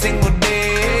 every single day.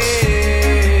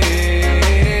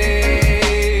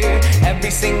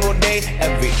 Every single day,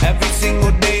 every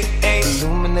single day.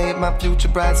 Illuminate my future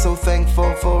bright, so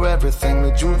thankful for everything.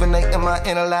 Rejuvenating my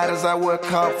inner light as I work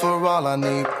hard for all I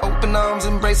need. Open arms,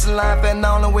 embracing life and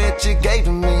all of which you gave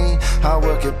to me. Hard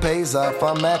work, it pays off,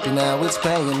 I'm happy now, it's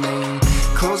paying me.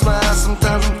 Close my eyes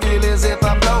sometimes and feel as if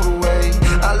I float away.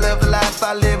 I love the life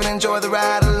I live and enjoy the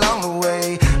ride along the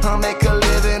way. I'll make a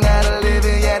living out of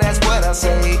living, yeah, that's what I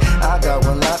say. I got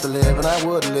one life to live and I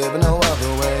wouldn't live in no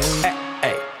other way.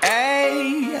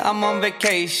 I'm on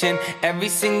vacation every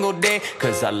single day,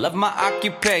 cause I love my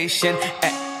occupation.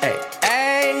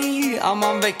 Hey, I'm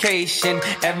on vacation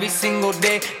every single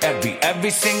day, every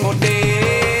single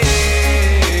day.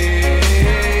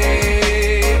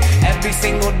 Every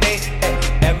single day,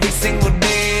 every single day.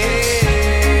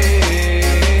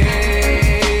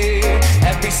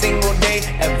 Every single day,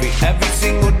 every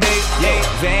single day. Yeah,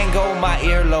 Van Gogh, my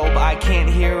earlobe. I can't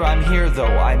hear, I'm here though.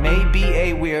 I may be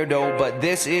a weirdo, but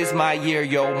this is my year,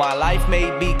 yo. My life may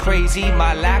be crazy.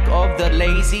 My lack of the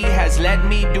lazy has let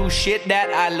me do shit that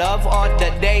I love on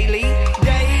the daily.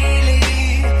 Daily,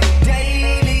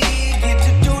 daily. Get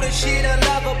to do the shit I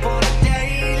love upon a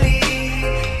daily.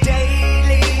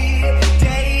 Daily,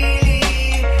 daily.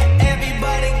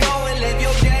 Everybody go and live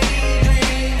your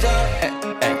daydreams up.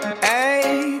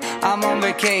 Hey, I'm on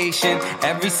vacation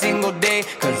every single day,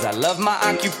 cause I love my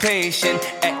occupation.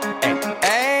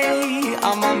 Hey,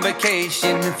 I'm on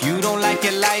vacation. If you don't like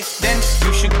your life, then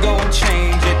you should go and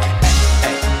change it.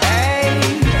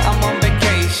 Hey, I'm on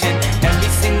vacation every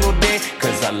single day,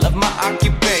 cause I love my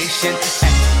occupation.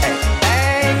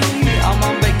 Hey, I'm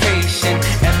on vacation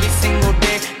every single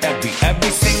day, every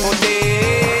single day.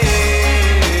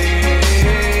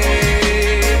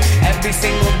 Every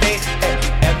single day,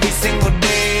 every single day.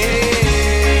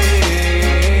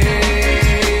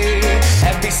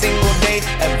 Every single day,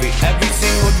 every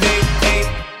single day.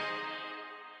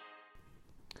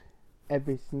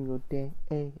 Every single day,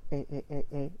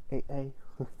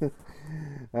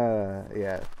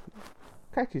 yeah,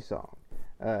 catchy song.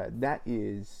 That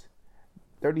is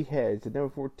Dirty Heads at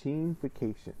number 14,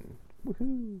 Vacation.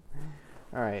 Woohoo!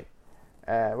 Alright,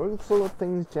 we're going to slow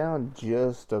things down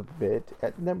just a bit.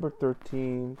 At number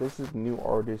 13, this is a new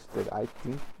artist that I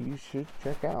think you should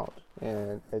check out.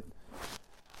 And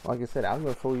like I said, I'm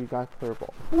going to throw you guys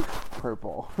curveball.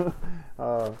 Curveball.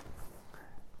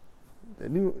 The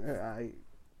new, I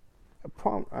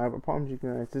promise you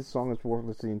guys, this song is worth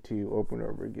listening to over and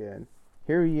over again.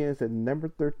 Here he is at number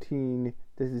 13.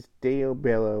 This is Dale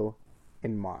Bello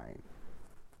in Mine.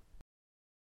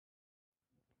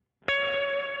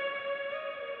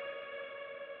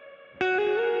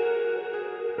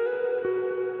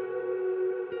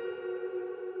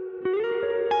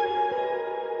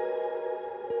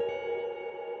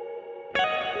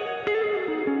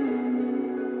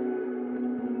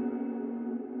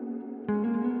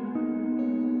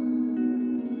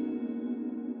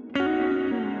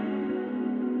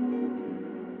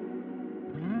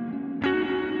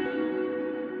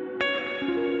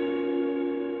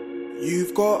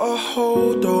 You've got a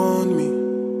hold on me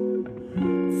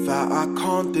that I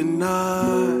can't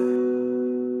deny.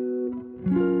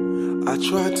 I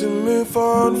try to move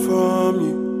on from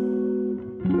you,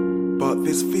 but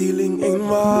this feeling ain't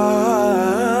right.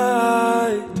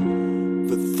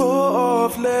 The thought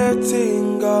of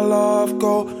letting our love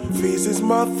go freezes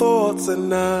my thoughts at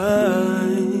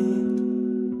night,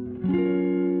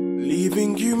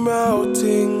 leaving you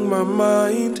melting my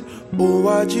mind. Oh,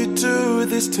 why'd you do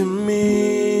this to me?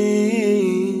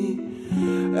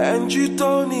 And you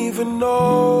don't even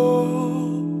know.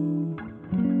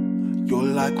 You're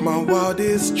like my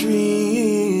wildest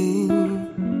dream,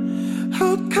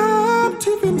 held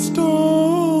captive in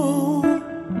stone,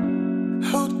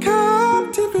 held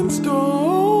captive in stone,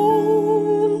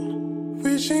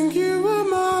 wishing you were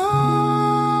mine,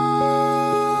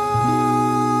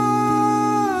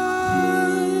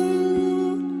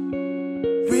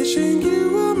 wishing you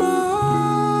were mine,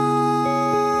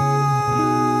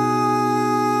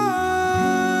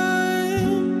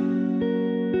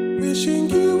 wishing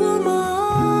you were mine.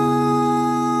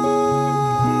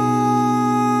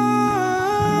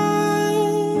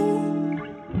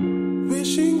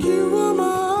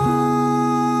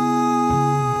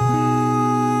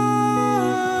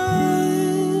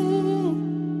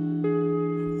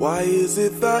 Why is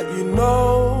it that you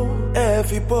know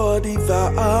everybody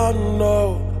that I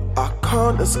know? I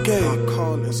can't escape.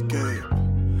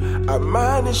 I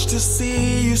manage to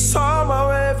see you somehow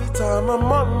every time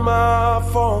I'm on my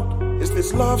phone. Is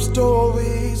this love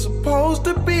story supposed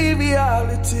to be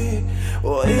reality?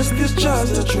 Or is this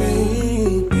just a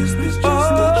dream? Is this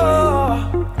just a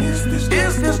dream? Is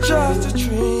this just a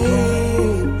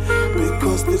dream?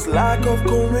 Because this lack of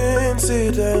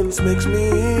coincidence makes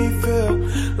me feel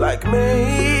like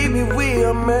maybe we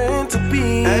are meant to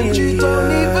be. And you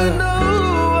don't even know.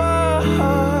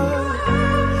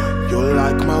 You're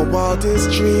like my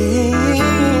wildest dream,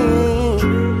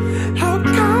 how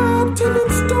captive in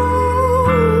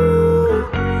stone,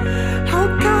 how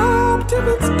captive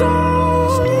in stone,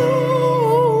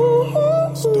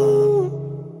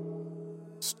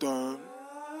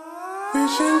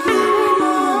 wishing you were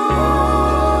mine,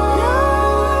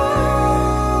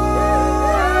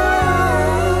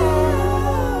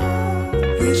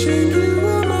 wishing you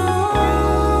were mine,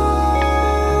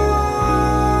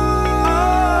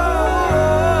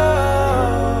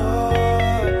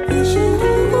 wishing you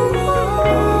were mine,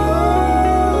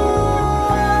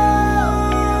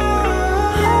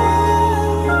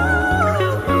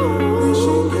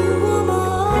 wishing you were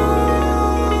mine,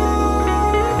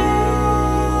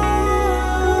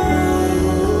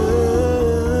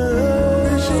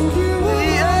 wishing you were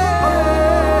mine,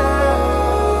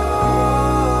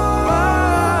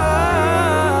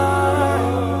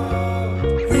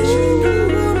 wishing you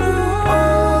were mine,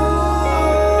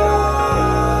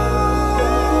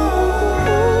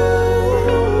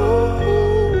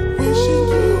 wishing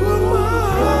you were mine,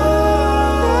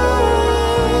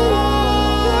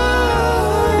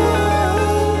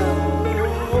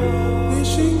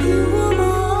 wishing you were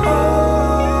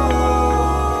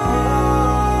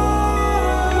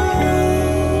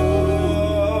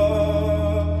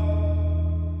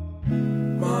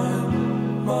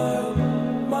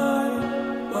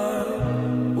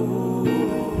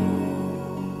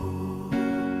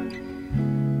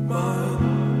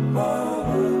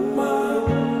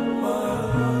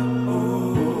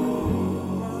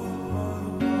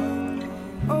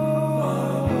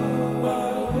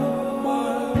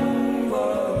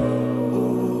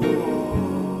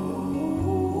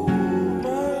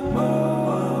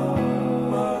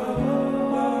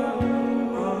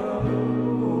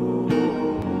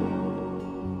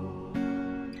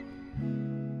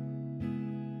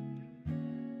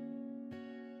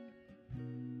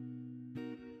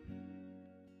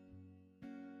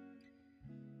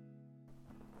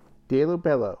Dalo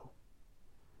Bello,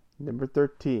 number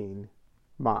 13,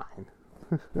 Mine.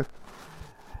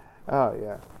 Oh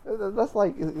yeah, that's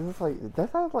like that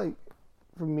sounds like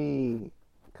for me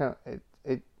kind of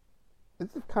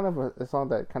it's kind of a song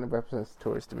that kind of represents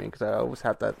tourists to me, because I always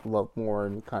have that love more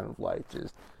and kind of like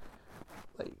just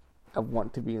like I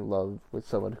want to be in love with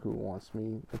someone who wants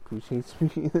me, appreciates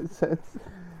me in a sense.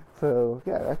 So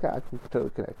yeah, I can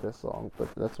totally connect this song, but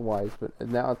that's why. But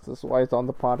now that's why it's on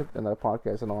the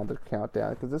podcast and on the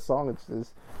countdown, because this song it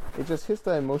just hits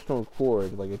that emotional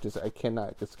chord. Like I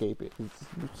cannot escape it. It's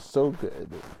so good,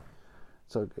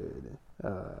 so good.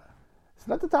 It's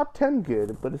not the top 10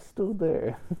 good, but it's still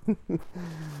there.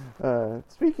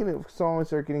 Speaking of songs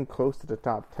that are getting close to the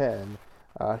top 10,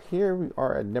 here we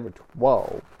are at number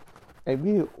 12 And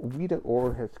Rita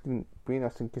Ora has been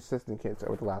us some consistent hits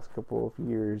over the last couple of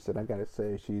years, and I gotta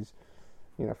say, she's,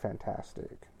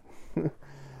 fantastic.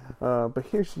 But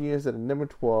here she is at number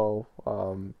 12.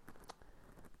 One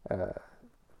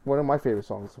of my favorite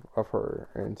songs of her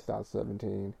in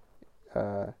 2017.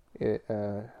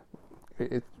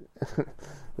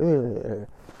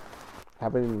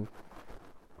 Having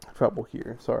trouble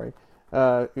here. Sorry.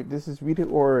 This is Rita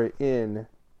Ora in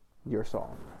Your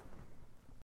Song.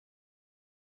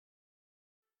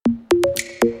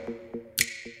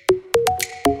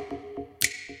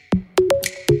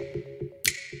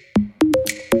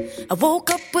 I woke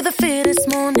up with a fear this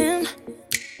morning,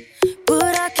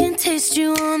 but I can taste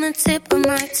you on the tip of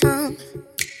my tongue.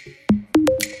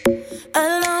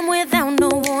 Alarm without no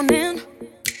warning.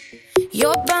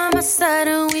 You're by my side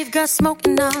and we've got smoke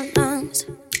in our lungs.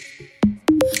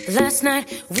 Last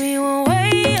night we were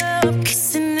way up,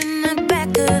 kissing in the back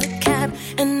of the cab.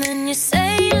 And then you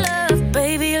say, love,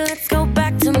 baby, let's go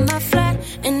back to my flat.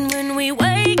 And when we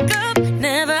wake up,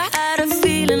 never had a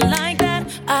feeling like that.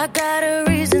 I got a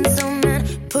reason, so man,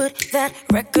 put that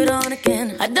record on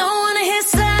again. I don't wanna hear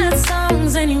sad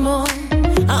songs anymore.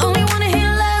 I only wanna hear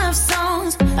love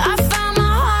songs. I found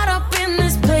my heart up in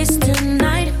this place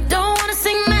tonight. Don't wanna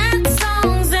sing mad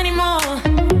songs anymore.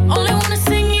 Only wanna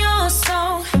sing your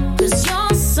song. 'Cause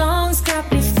your songs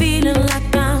got me feeling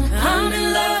like I'm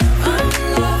in love, I'm in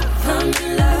love, I'm in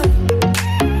love.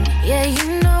 Yeah,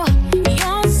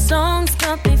 your songs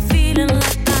got me feeling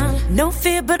like I'm no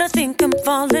fear, but I think I'm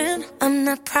falling. I'm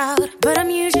not proud, but I'm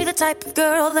usually the type of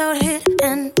girl that would hit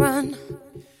and run.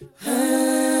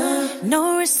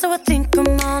 No risk, so I think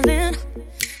I'm all in.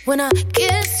 When I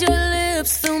kiss your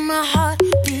lips, feel my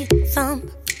heartbeat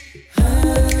thump.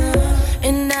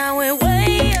 And now we're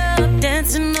way up,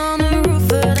 dancing on the roof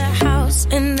of the house.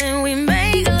 And then we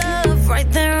make love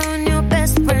right there on your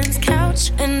best friend's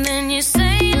couch. And then you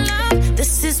say, love,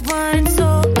 this is what it's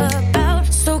all about.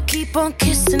 So keep on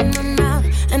kissing my mouth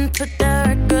and put that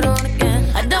record on again.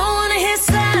 I don't wanna hear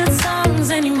sad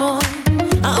songs anymore.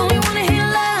 I only wanna hear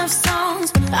love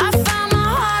songs. I found my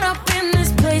heart up in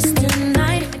this place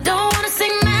tonight. Don't wanna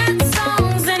sing mad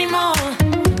songs anymore.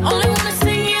 Only wanna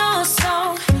sing your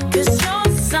song. 'Cause your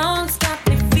songs got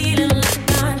me feeling like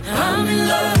I'm in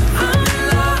love, I'm in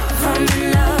love, I'm in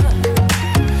love.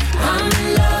 I'm in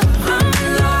love, I'm in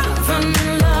love, I'm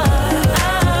in love.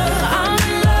 I'm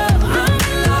in love, I'm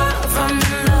in love, I'm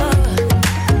in love.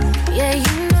 Yeah,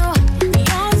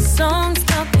 your songs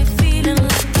got me feeling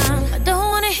like I don't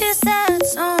wanna hear sad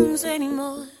songs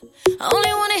anymore. I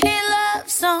only wanna hear love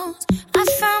songs. I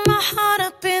found my heart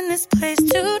up in this place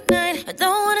tonight. I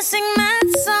don't wanna sing mad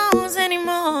songs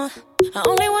anymore. I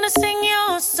only wanna sing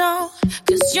your song.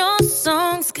 'Cause your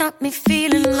songs got me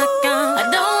feeling like I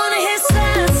don't wanna hear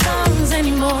sad songs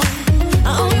anymore. I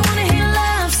only wanna hear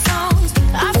love songs.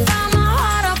 I found my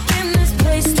heart up in this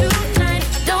place tonight.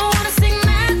 I don't wanna sing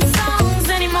mad songs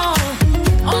anymore.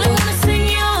 Only wanna sing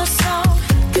your song.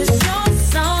 'Cause your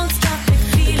songs got me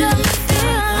feeling like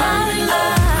I'm in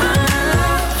love, I'm in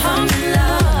love, I'm in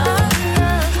love,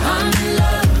 I'm in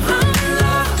love, I'm in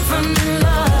love, I'm in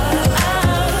love,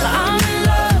 I'm in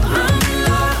love, I'm in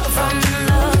love, I'm in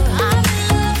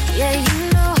love. Yeah,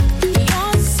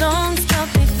 your songs got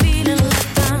me feeling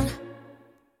like I'm.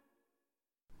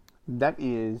 That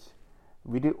is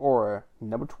Rita Ora,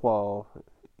 number 12,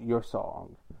 Your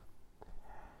Song.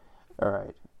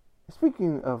 Alright.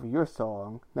 Speaking of your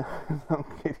song, I'm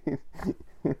kidding.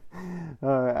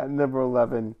 At number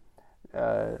 11,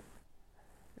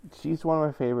 she's one of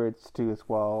my favorites too as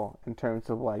well, in terms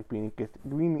of like being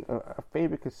a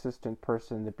favorite consistent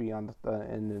person to be on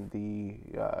in the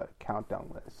countdown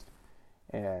list.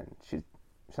 And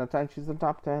sometimes she's in the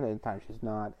top 10, and sometimes she's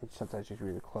not, and sometimes she's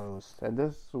really close. And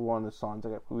this is one of the songs that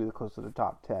got really close to the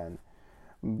top 10.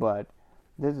 But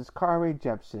this is Carly Rae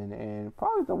Jepsen, and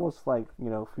probably the most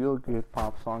feel good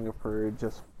pop song I've heard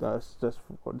just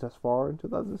far in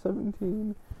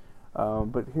 2017.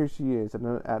 But here she is at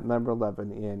number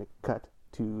 11 in Cut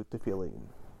to the Feeling.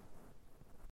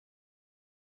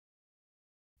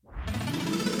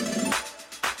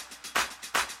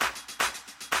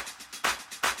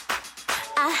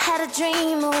 I had a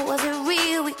dream, or was it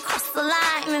real? We crossed the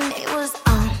line and it was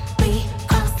on. We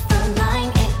crossed the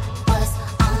line, it was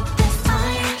on this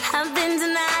time. I've been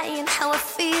denying how I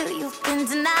feel, you've been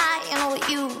denying what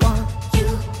you want. You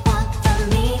want from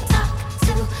me, talk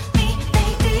to me,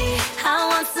 baby. I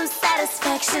want some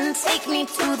satisfaction, take me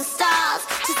to the stars.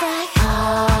 Just like,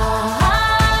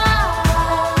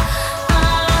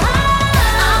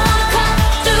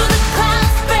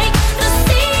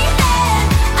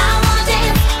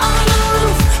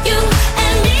 you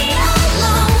and me.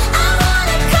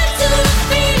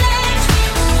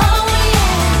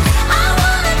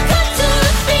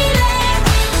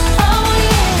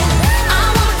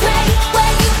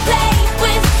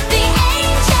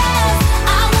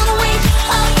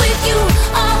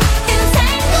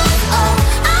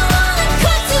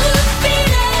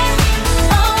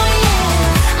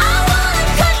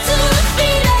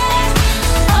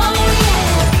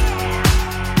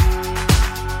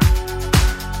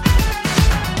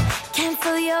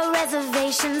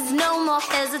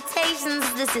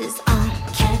 this is on.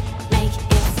 Can't make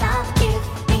it stop. Give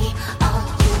me all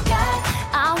you got.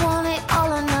 I want it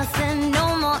all or nothing.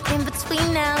 No more in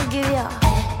between now. Give you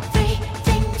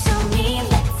everything to me.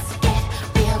 Let's get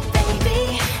real,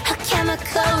 baby. A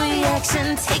chemical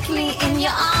reaction. Take me in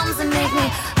your arms and make me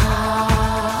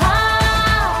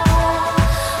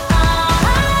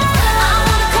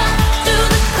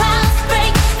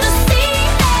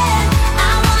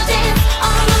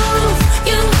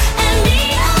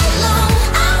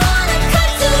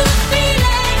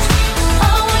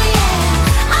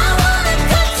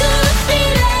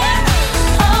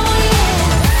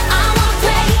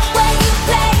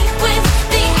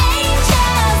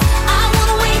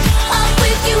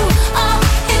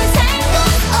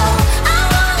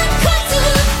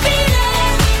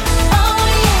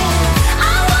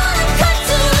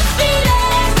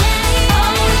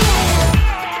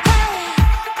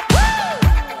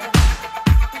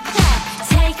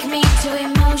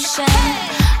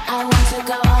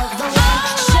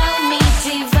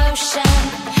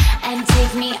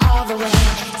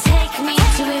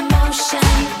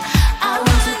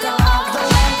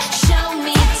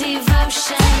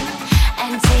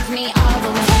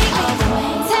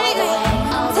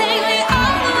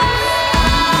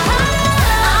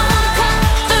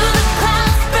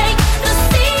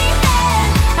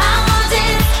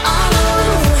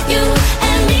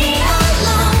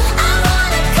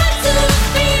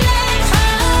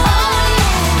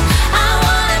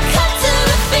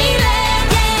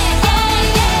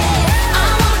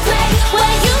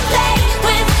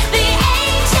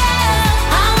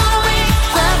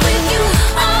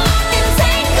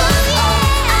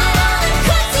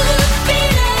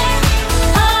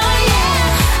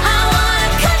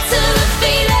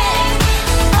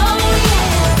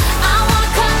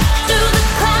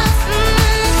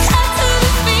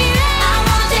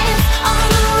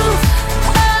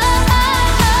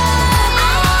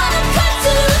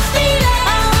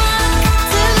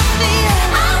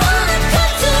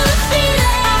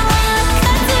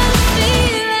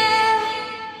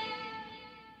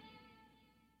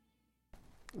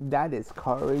That is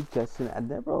Carly Justin at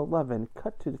number 11,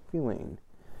 Cut to the Feeling.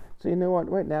 So you know what,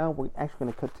 right now we're actually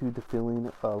going to cut to the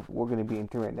feeling of we're going to be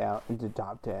entering right now into the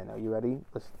top 10. Are you ready?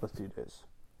 Let's do this.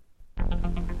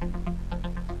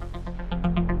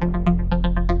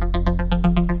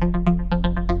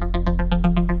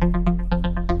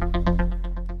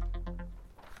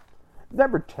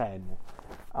 Number 10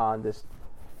 on this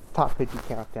top 50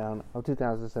 countdown of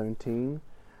 2017.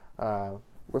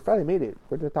 We finally made it.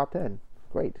 We're in the top 10.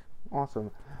 Great. Awesome.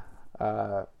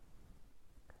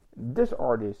 This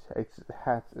artist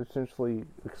has essentially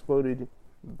exploded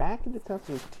back in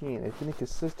 2018. It's been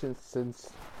consistent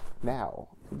since now,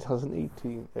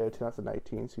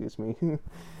 2019, excuse me.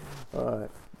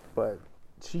 But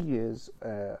she is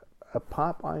a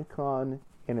pop icon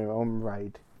in her own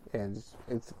right, and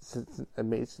it's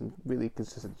amazing, really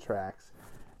consistent tracks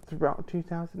throughout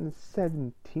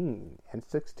 2017 and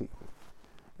 16.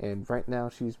 And right now,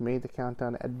 she's made the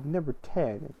countdown at number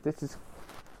 10. This is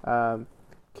Ken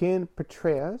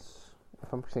Petras,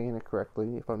 if I'm saying it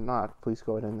correctly. If I'm not, please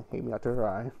go ahead and hate me out to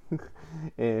dry.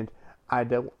 And I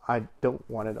don't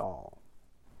want it all.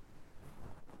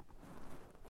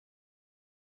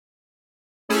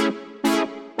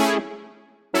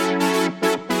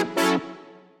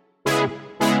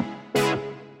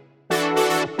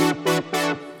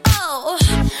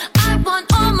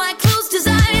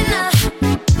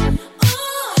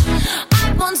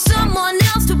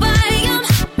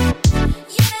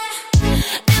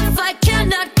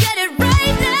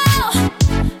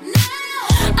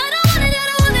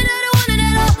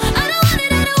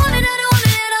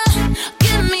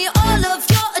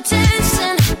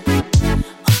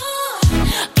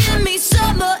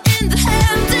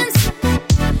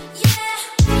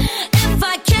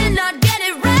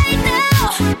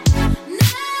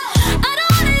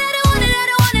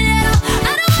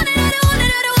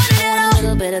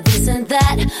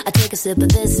 Sip of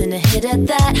this and a hit of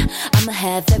that. I'ma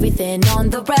have everything on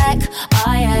the rack.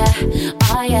 Oh yeah,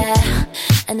 oh yeah.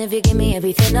 And if you give me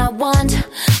everything I want,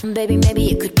 baby, maybe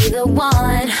you could be the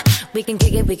one. We can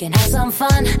kick it, we can have some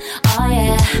fun. Oh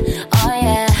yeah, oh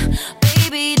yeah.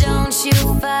 Baby, don't you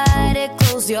fight it.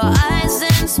 Close your eyes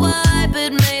and swipe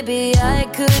it. Maybe I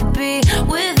could be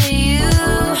with you.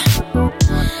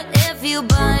 If you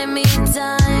buy me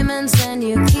diamonds and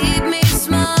you keep me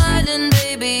smiling,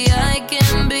 baby, I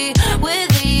can be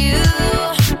with you.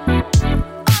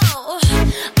 Oh,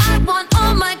 I want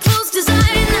all my clothes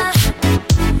designer.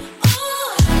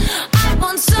 Oh, I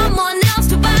want someone else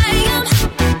to buy them.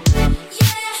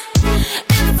 Yeah,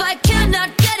 if I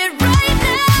cannot get it right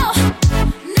now.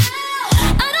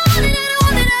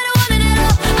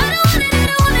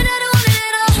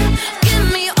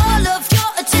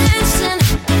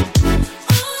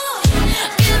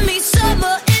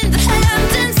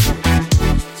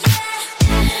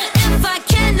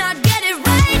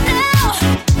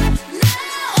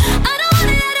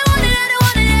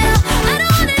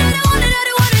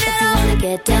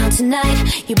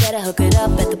 tonight. You better hook it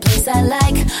up at the place I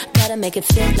like. Gotta make it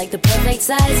fit like the perfect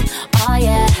size. Oh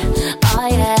yeah, oh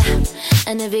yeah.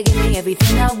 And if you give me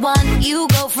everything I want, you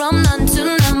go from none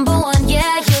to number one.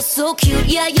 Yeah, you're so cute,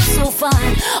 yeah, you're so fine.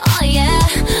 Oh yeah,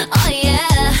 oh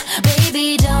yeah.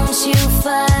 Baby, don't you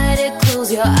fight it.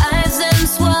 Close your eyes and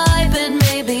swipe it.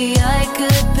 Maybe I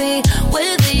could be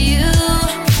with you.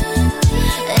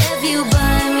 If you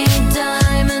buy me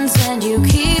diamonds and you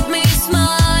keep me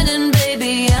smiling,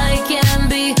 baby, I can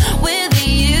be with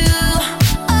you.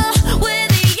 Oh,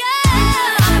 with you.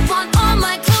 I want all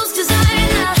my clothes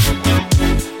designer.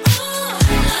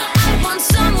 I want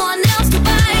someone else to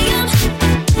buy them.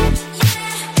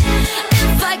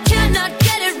 If I cannot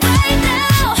get it right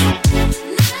now,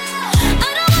 I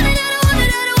don't want it, I don't want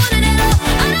it, I don't want it at all.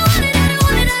 I don't want it, I don't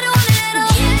want it, I don't want it at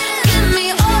all. Give me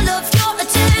all of your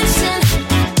attention.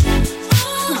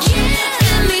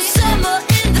 Give me summer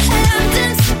in the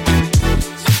Hamptons.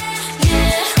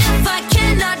 If I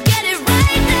cannot get it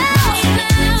right now,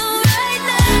 right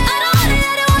now, I don't want it,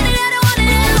 I don't want it, I don't want it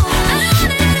at all. I don't want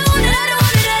it, I don't want it, I don't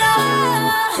want it at all.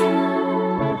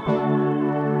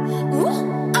 Ooh,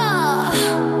 ah.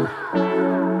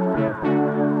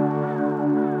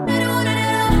 I don't want it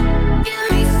at all. Give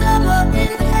me summer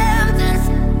in the Hamptons.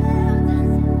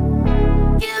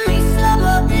 Give me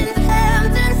summer in the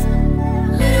Hamptons.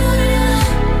 I don't want it at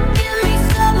all. Give me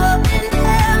summer in the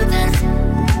Hamptons.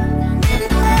 In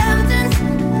the Hamptons.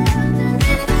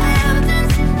 In the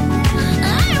Hamptons.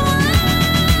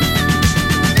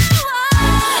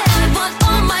 I want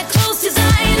all my clothes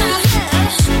designer.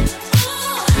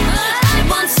 I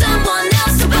want someone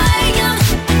else to buy them.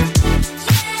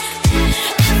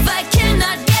 If I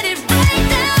cannot get it right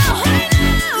now, right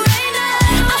now,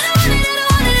 I don't want it, I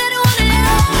don't want it, I don't want it at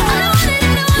all. I don't want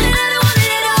it, I don't want it, I don't want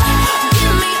it at all.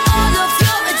 Give me all of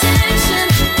your attention.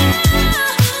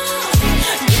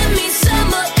 Give me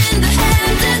summer in the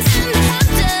Hamptons, in the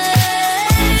Hamptons.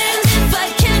 If I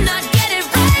cannot get it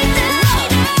right now,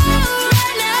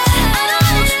 right now, I don't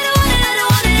want it, I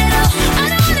don't want it, I don't want it at all. I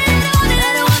don't want it, I don't want it,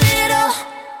 I don't want it at all.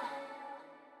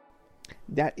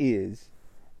 That is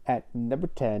at number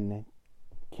 10,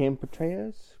 Kim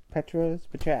Petras.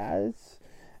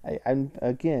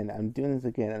 I'm doing this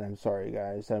again, and I'm sorry,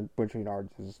 guys. I'm butchering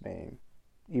artist's name,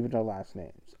 even their last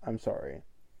names. I'm sorry.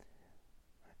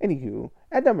 Anywho,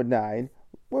 at number 9,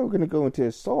 we're gonna go into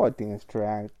a solid dance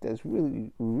track that's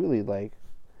really, really like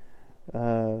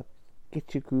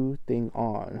get your groove thing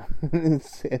on.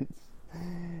 Since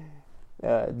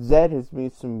Zedd has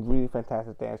made some really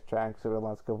fantastic dance tracks over the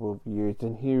last couple of years,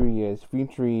 and here he is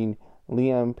featuring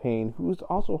Liam Payne, who's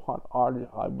also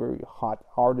a very hot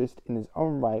artist in his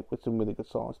own right, with some really good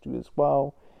songs too as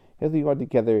well. Here they are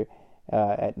together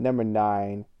at number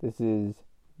 9. This is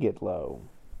Get Low.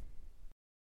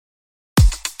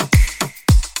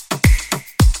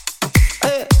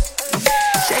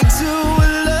 Straight to a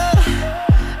love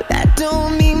that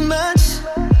don't mean much.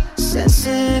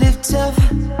 Sensitive, tough,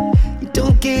 you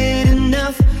don't get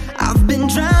enough. I've been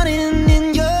drowning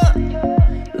in your,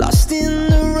 lost in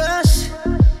the rush,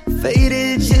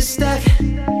 faded, just stuck.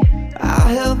 I'll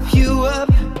help you up.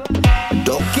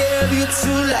 Don't care if you're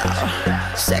too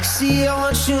loud. Sexy, I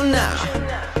want you now.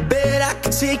 Bet I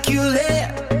can take you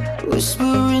there.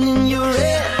 Whispering in your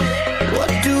ear. What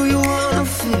do you wanna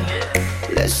feel?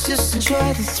 Let's just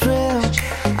enjoy the thrill.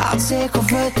 I'll take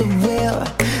over the wheel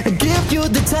and give you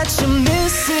the touch I'm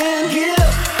missing. Get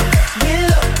up,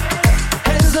 get up.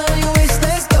 Hands on your waist,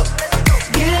 let's go.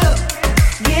 Get up,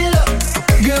 get up.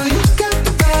 Girl, you got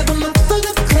the vibe, I'm up for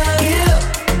the climb. Get up,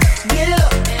 get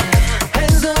up.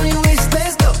 Hands on your waist,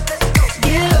 let's go.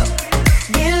 Get up,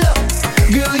 get up.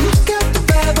 Girl, you got the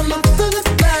vibe, I'm up for the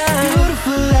climb.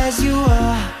 Beautiful as you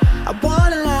are, I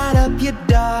wanna light up your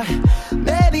dark.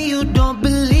 Maybe you don't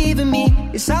believe in me.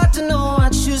 It's hard to know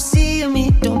what you see in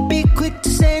me. Don't be quick to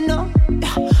say no.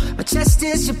 My chest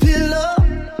is your pillow.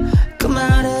 Come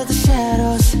out of the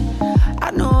shadows.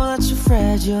 I know that you're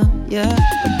fragile, yeah.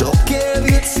 But don't care if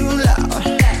you're too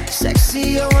loud.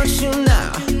 Sexy, I want you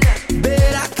now.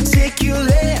 Bet I can take you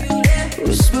there.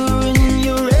 Whispering in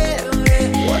your ear.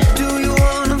 What do you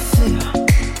wanna feel?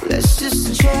 Let's just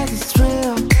enjoy the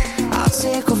thrill. I'll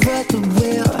take over the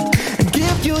wheel and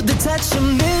give you the touch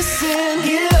I'm missing.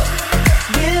 Get up,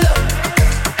 get up.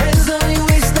 Hands on your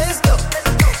waist, let's go.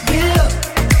 Get up,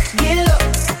 get up.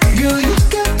 Girl, you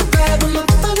got the vibe, I'm up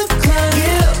for the climb.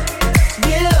 Get up,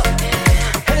 get up.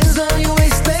 Hands on your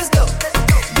waist, let's go.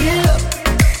 Get up,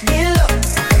 get up.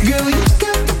 Girl, you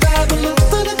got the vibe, I'm up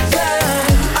for the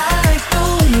climb. I like the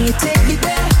way you take me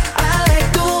there. I like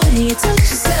the way you touch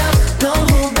yourself. Don't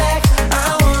hold back,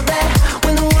 I want that.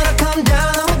 When the water come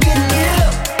down, I'ma get it. Get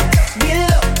up,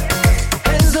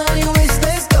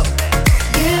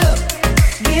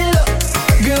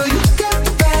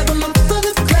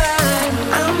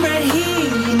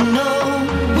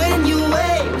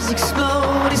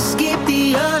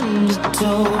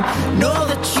 soul. Know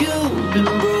that you've been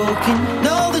broken,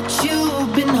 know that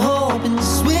you've been hoping,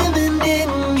 swimming in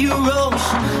your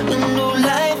ocean. A new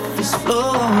life is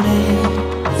floating.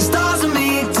 The stars are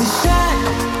made to shine.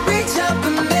 Reach up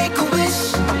and make a wish.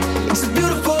 It's a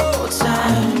beautiful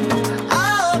time. I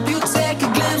hope you take a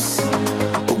glimpse.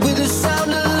 With the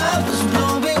sound of love is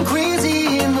blowing crazy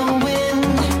in the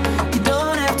wind. You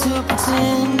don't have to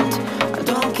pretend. I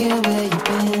don't care where you've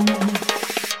been.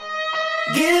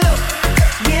 Get up,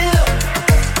 get up.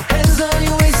 Hands on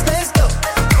your waist, let's go.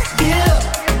 Get up,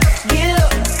 get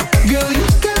up. Girl, you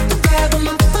got the vibe, I'm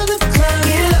up for the climb.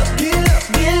 Get up, get up,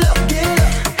 get up, get up.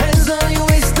 Hands on your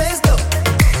waist, let's go.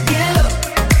 Get up,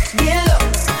 get up.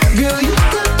 Girl, you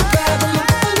got the vibe, I'm up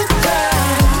for the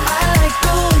climb. I like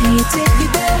the way you take me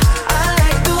there. I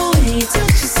like the way you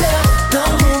touch yourself.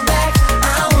 Don't hold back,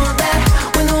 I want that.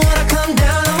 When the water come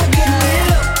down, I'ma get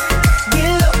up,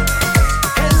 get up.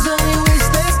 Hands on your waist,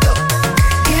 let's go.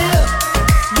 Get up,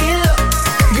 get up.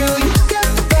 Girl, you got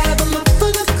the vibe, I'm up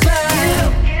for the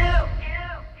climb.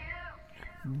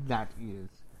 That is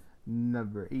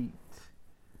number 8.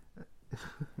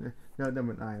 No,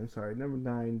 number 9, I'm sorry. Number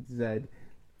 9, Zed,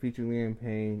 featuring Liam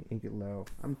Payne, Ink It Low.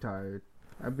 I'm tired.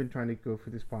 I've been trying to go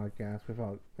for this podcast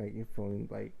without, like, feeling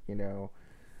like, you know,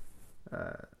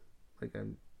 like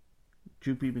I'm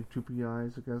droopy with droopy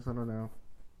eyes, I guess. I don't know.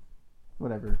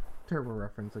 Whatever. Terrible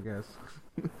reference, I guess.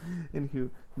 Anywho,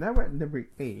 now we're at number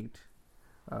 8.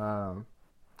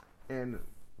 And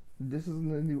this is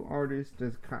a new artist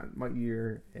that's caught my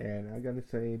ear, and I gotta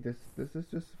say, this is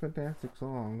just a fantastic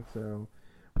song. So,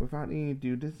 without any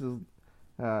ado, this is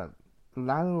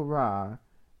Lalo Ra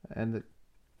and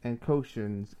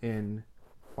Koshians in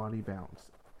Body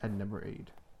Bounce at number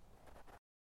 8.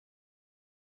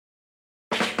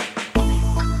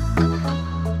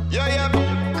 Yeah.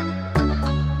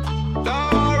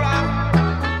 Laura,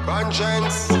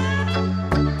 conscience.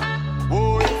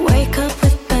 Wake up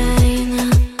with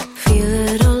pain, feel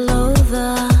it all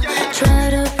over. Try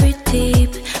to breathe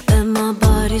deep, but my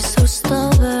body's so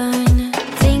stubborn.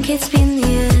 Think it's been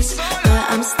years,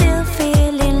 but I'm still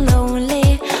feeling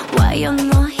lonely. Why you're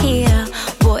not here,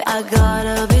 boy, I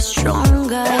gotta be stronger.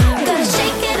 Gotta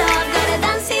shake it off, gotta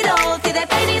dance it all till the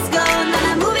pain is gone. And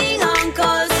I'm moving on,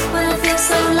 cause when I feel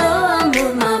so low, I'm moving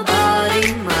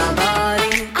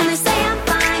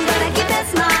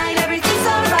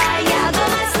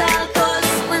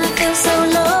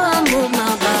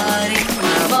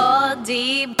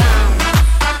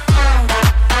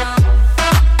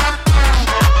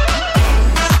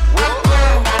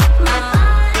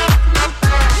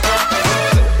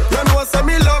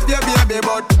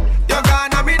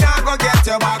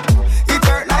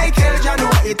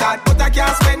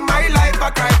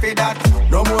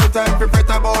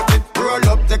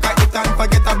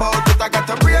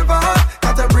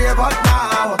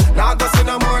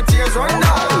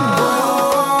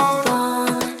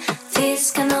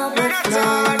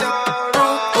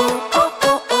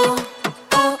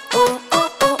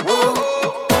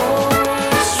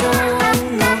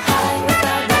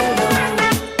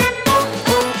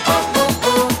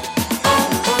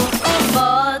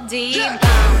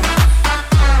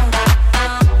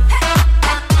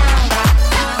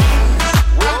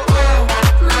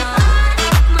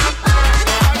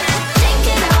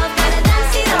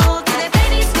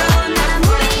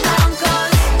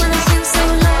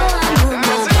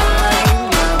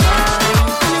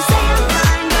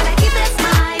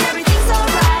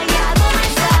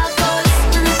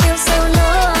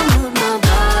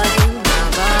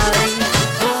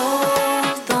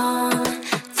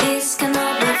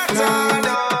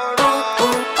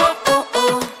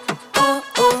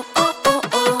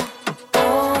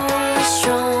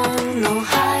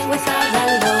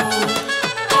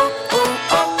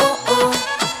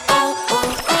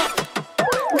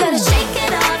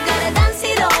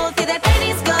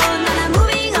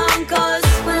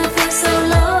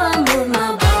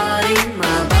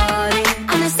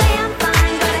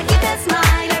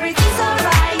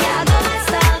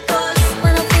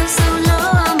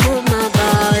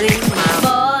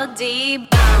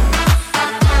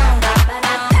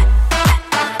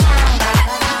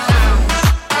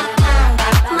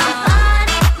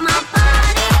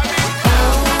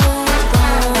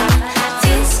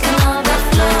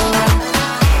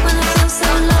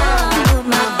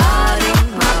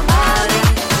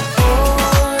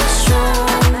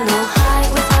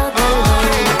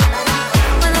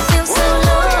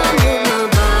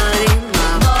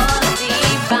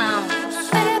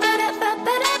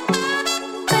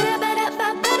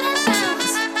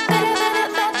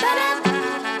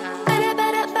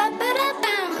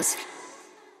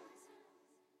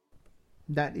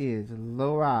That is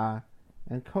Laura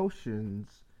and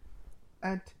Cautions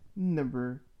at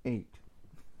number 8.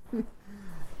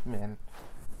 Man,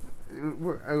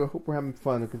 I hope we're having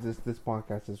fun because this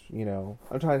podcast is,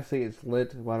 I'm trying to say it's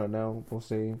lit, but I don't know. We'll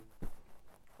see.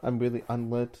 I'm really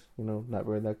unlit, not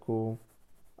really that cool.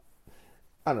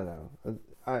 I don't know.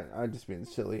 I'm just being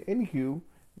silly. Anywho,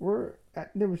 we're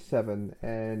at number 7,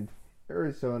 and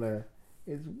Arizona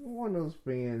is one of those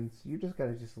bands you just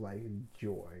gotta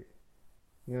enjoy.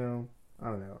 I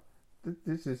don't know.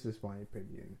 This is just my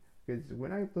opinion. Because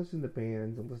when I listen to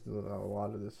bands and listen to a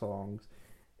lot of the songs,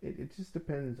 it just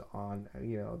depends on,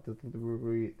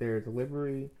 their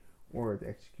delivery, or the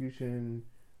execution,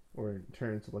 or in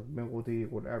terms of melody,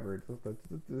 whatever. It's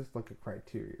just like a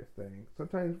criteria thing.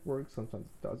 Sometimes it works, sometimes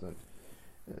it doesn't.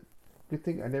 Good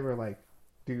thing I never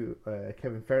do a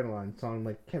Kevin Federline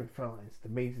song. Kevin Federline is the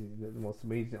most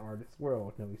amazing artist in the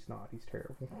world. No, he's not. He's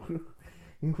terrible.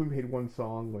 We made one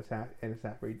song and it's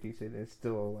halfway decent, and it's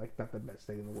still not the best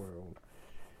thing in the world.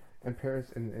 And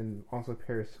and also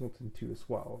Paris Hilton too as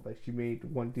well. She made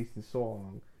one decent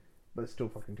song, but it's still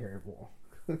fucking terrible.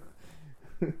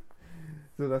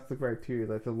 So that's the criteria.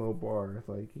 That's a low bar.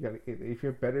 You gotta, if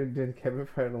you're better than Kevin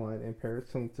Federline and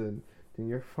Paris Hilton, then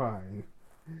you're fine.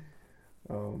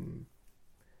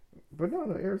 But no,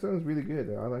 Arizona's really good.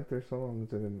 I like their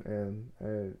songs, and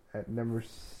at number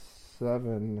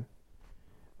 7,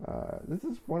 this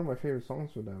is one of my favorite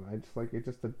songs for them. I just like it.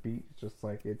 Just the beat, it's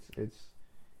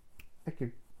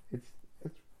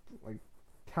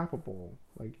tappable.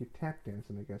 You tap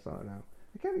dancing, I guess. I don't know.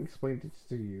 I can't explain this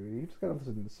to you. You just gotta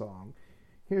listen to the song.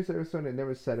 Here's Arizona at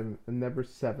number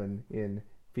 7 in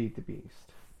Feed the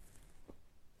Beast.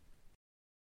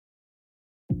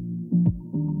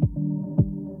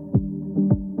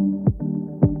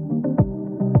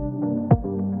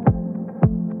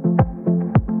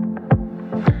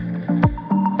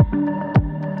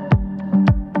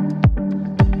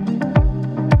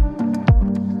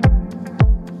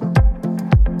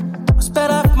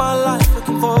 Spent half my life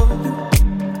looking for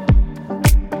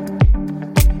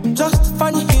you, just to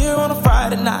find you here on a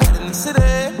Friday night in the city.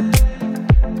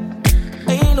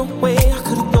 Ain't no way I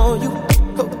could ignore you.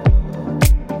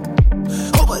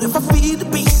 Oh, but if I feed the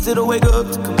beast, it'll wake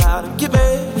up to come out and get me.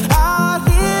 Out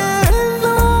here in the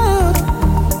world,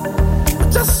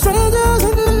 we're just strangers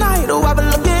in the night. Oh, I've been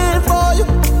looking for you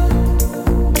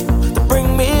to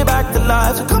bring me back to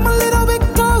life. So come a little bit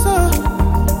closer,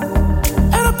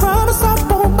 and I promise I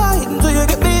won't bite until you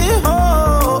get me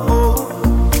home.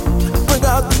 Bring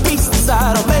out the beast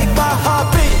inside, I'll make my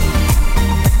heart beat,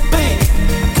 beat.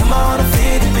 Come on and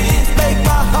feed the beast, make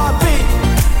my heart beat,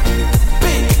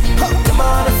 beat. Oh, come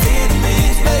on and feed the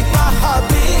beast, make my heart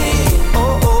beat.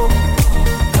 Oh, oh.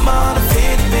 Come on and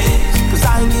feed the beast, 'cause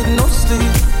I ain't getting no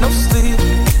sleep, no sleep.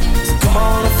 So come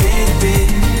on and feed the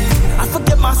beast. I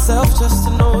forget myself just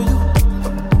to know you.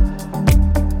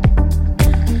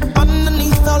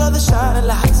 Underneath all of the shining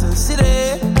lights of the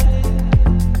city,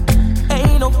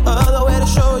 ain't no other way to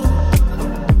show you.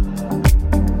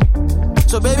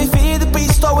 So baby, feed the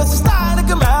beast, always it's time to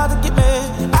come out and get me.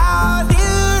 Out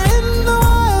here in the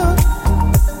world,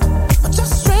 we're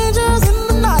just strangers in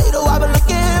the night. Oh, I've been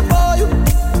looking for you,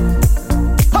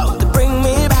 oh, to bring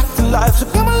me back to life. So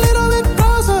come a little bit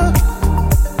closer,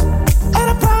 and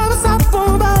I promise I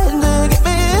won't bite until you get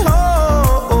me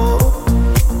home.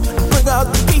 Bring out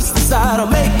the beast inside, I'll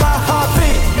make my heart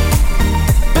beat,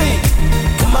 beat.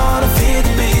 Come on and feed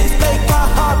the beast, make my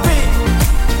heart beat,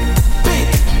 beat.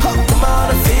 Oh, come on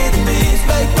and feed the beast,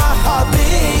 make my heart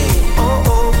beat. Oh,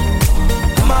 oh.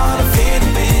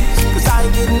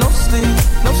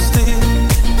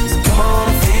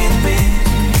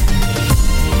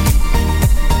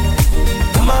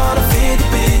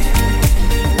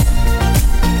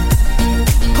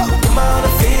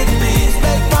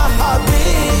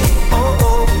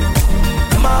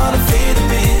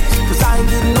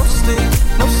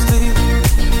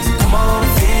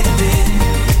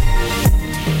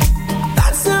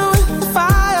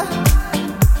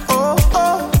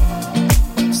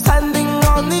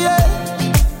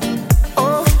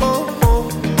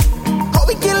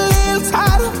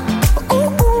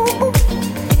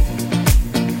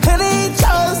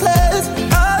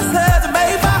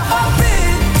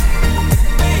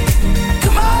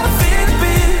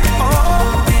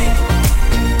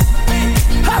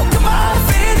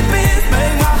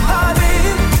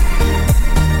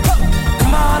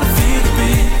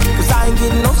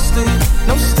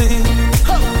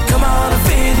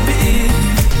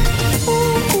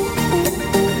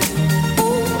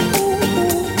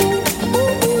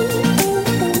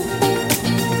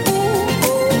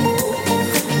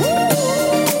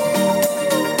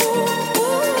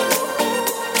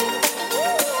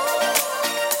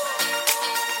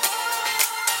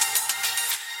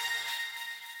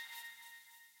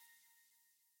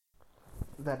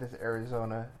 that is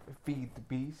Arizona Feed the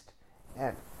Beast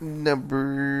at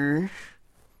number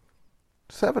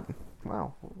 7.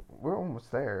 Wow, we're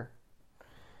almost there.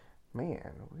 Man,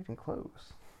 we're getting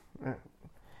close.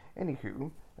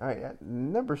 Anywho, alright, at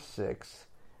number 6,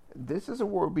 this is a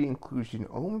Warby inclusion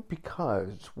only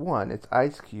because, 1, it's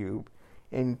Ice Cube,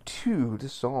 and 2, the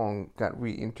song got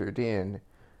re-entered in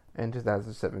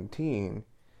 2017.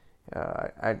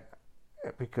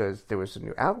 Because there was a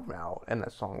new album out, and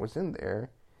that song was in there,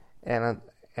 and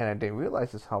I didn't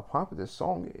realize just how popular this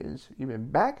song is,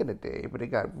 even back in the day, but it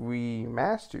got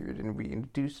remastered and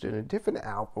reintroduced in a different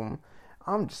album.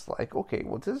 I'm just like, okay,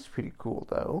 well, this is pretty cool,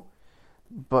 though.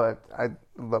 But I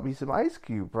love me some Ice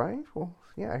Cube, right? Well,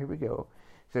 yeah, here we go.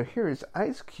 So here is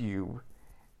Ice Cube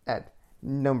at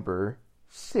number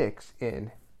 6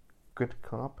 in Good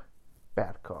Cop,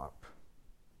 Bad Cop.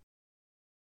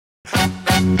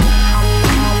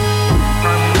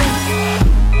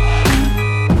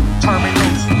 Turn me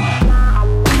loose.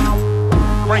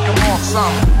 Break 'em off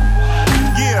some.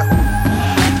 Yeah.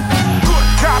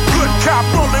 Good cop,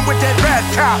 rolling with that bad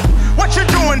cop. What you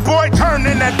doing, boy?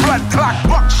 Turning that blood clock,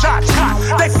 buckshot.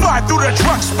 They fly through the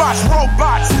truck spots,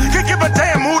 robots. Could give a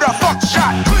damn who the fuck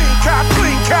shot.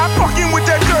 Clean cop, fucking with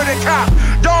that dirty cop.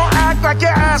 Don't act like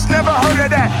your ass never heard of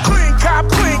that. Clean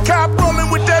cop, rolling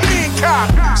with that mean cop.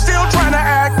 Still trying to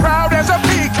act proud as a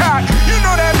peacock. You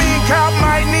know that mean cop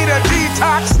might need a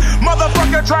detox.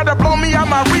 Motherfucker tried to blow me out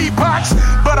my Reeboks,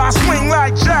 but I swing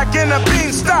like Jack in a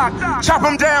beanstalk. Chop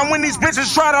him down when these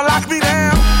bitches try to lock me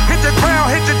down. Hit the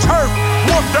ground, hit the turf,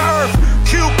 walk the earth.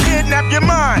 Q kidnap your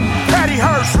mind, Patty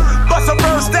Hearst. Bust a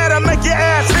verse that'll make your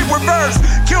ass hit reverse.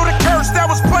 Kill the curse that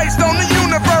was placed on the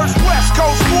universe. West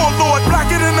Coast warlord,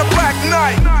 blacker than the Black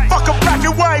Knight. Fuck a black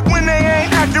and white when they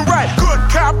ain't acting right. Good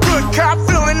cop,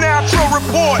 filling out your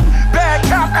report. Bad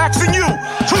cop asking you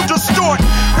to distort.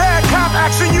 Bad cop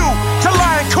asking you to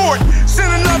lie in court.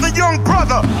 Send another young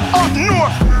brother up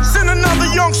north. Send another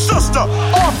young sister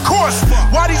off course.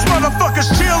 Why these motherfuckers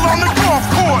chill on the golf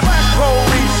course? Black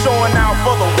police showing out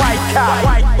for the white cop.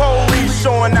 White police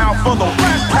showing out for the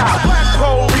black cop. Black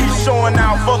police showing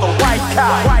out for the white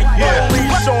cop. White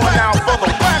police showing out for the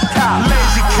black cop.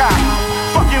 Lazy cop,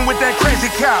 fucking with that crazy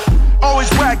cop.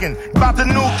 Always bragging about the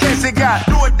new case they got.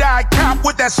 Do or die cop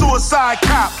with that suicide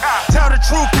cop. Tell the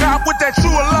true cop with that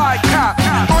true or lie cop.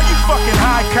 Are you fucking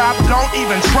high cop? Don't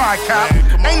even try cop.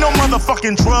 Ain't no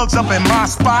motherfucking drugs up in my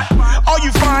spot. All you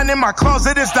find in my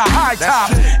closet is the high top.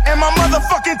 And my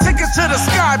motherfucking tickets to the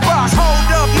skybox. Hold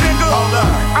up, nigga.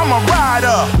 I'm a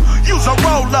rider. Use a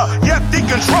roller. Yep, the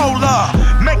controller.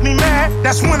 Make me mad,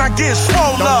 that's when I get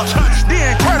swole up. The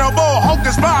Incredible Hulk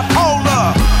is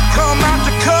bipolar. Come out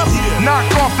the cuff, knock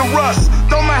off the rust.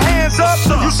 Throw my hands up,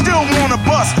 you still wanna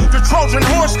bust. The Trojan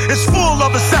horse is full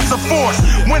of excessive force.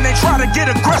 When they try to get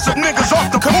aggressive, niggas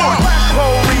off the court. Black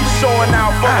police showing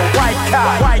out for the white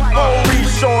cop. White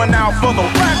police showing out for the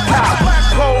black cop. Black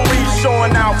police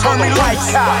showing out for the white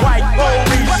cop. White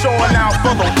police showing out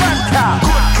for the black cop.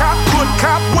 Good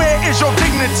cop, where is your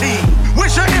dignity?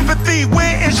 Where's your empathy?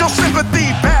 Where is your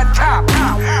sympathy? Bad cop,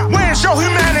 where's your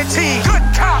humanity? Good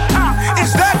cop,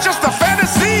 is that just a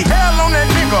fantasy? Hell on that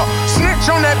nigga, snitch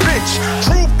on that bitch.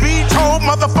 Truth be told,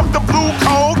 motherfuck the blue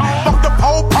code. Fuck the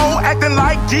po-po, acting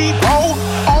like Debo.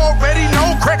 Already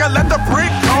know, Craig'll let the brick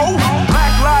go.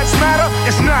 Black lives matter,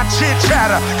 it's not chit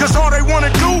chatter. Cause all they wanna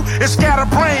do is scatter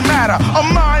brain matter. A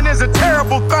mind is a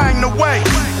terrible thing to waste.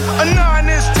 A 9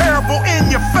 is terrible in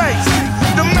your face.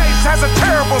 The mace has a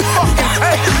terrible fucking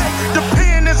taste. The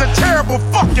pen is a terrible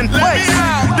fucking place.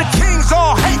 The kings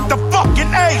all hate the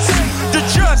fucking ace. The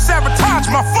judge sabotaged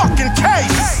my fucking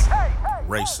case.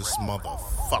 Racist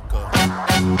motherfucker.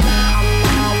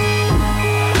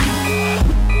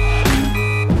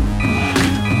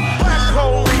 Black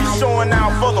police showing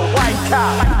out for the white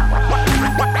cop.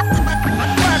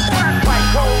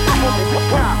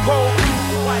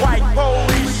 White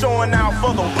police showing out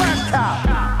for the black cop.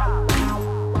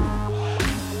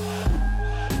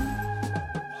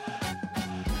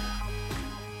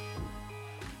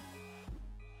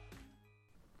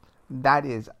 That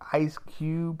is Ice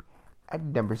Cube at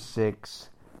number 6.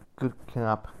 Good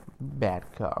Cop, Bad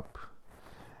Cop.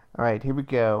 Alright, here we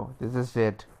go. This is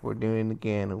it. We're doing it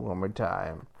again one more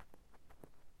time.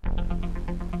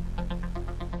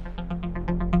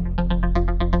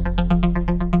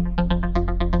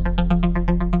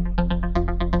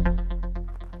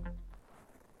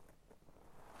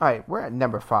 Alright, we're at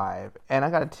number 5. And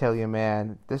I gotta tell you,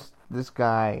 man, this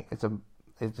guy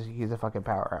he's a fucking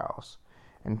powerhouse.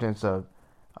 In terms of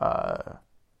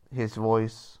his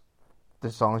voice,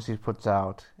 the songs he puts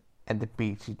out, and the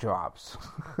beats he drops.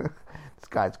 This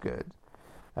guy's good.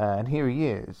 And here he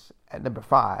is at number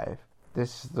 5.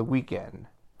 This is The Weeknd,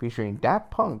 featuring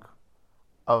Daft Punk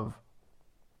of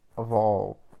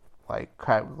all like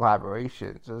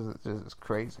collaborations. This is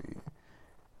crazy,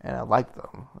 and I like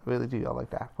them. I really do. I like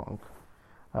Daft Punk.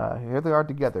 Here they are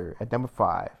together at number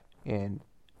 5 in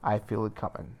I Feel It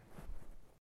Coming.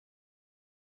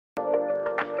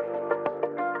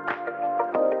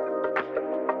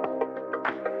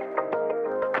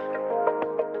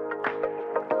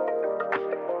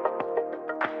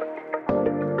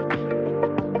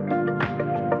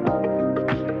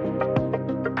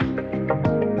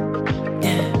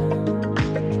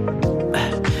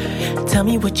 Tell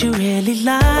me what you really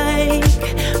like.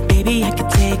 Baby, I can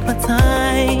take my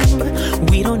time.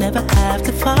 We don't ever have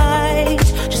to fight.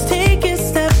 Just take it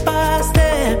step by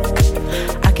step.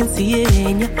 I can see it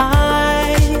in your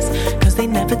eyes, 'cause they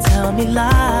never tell me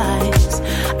lies.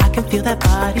 I can feel that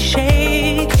body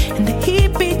shake and the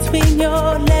heat between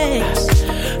your legs.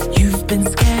 You've been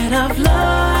scared of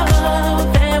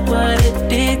love and what it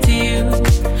did to you.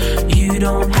 You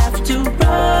don't have to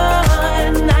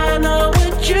run. I know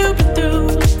what you've been through.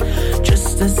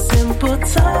 Just a simple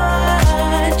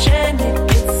touch and it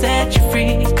can set you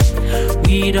free.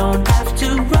 We don't have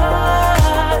to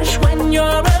rush when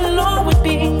you're alone with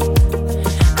me.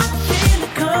 I feel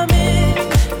it coming.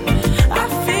 I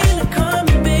feel it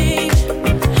coming, babe.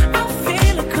 I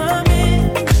feel it coming.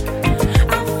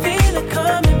 I feel it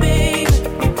coming, babe.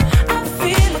 I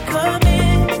feel it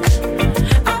coming.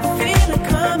 I feel it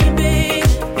coming, babe.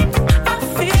 I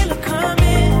feel it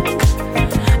coming.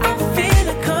 I feel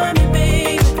it coming,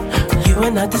 babe. You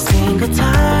are not the single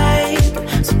type,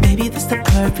 so baby, this the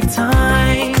perfect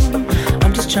time.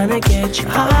 I'm just tryna get you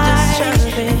high,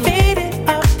 faded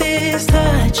off this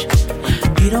touch.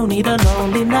 You don't need a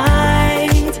lonely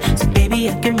night, so baby,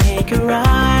 I can make it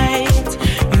right.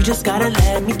 You just gotta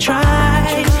let me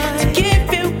try to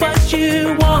give you what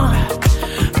you want.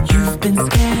 You've been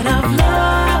scared of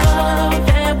love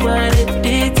and what it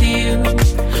did to you.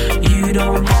 You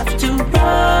don't have to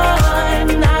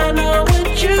run. I know what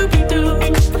you've been through.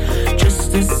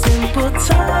 Just a simple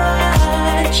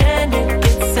touch and it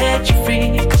can set you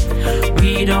free.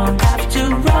 We don't have to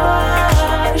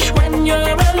rush when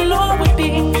you're alone with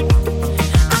me.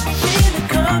 I feel it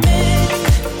coming.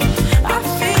 I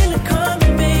feel it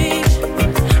coming, babe.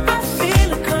 I feel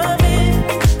it coming.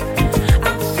 I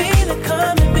feel it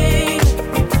coming, babe.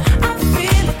 I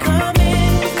feel it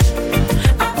coming.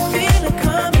 I feel it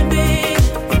coming, babe.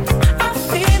 I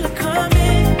feel it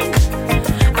coming.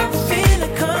 I feel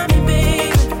it coming,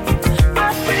 babe. I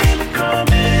feel it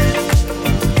coming.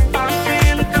 I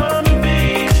feel it coming,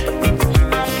 babe.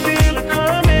 I feel it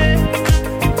coming.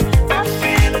 I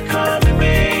feel it coming,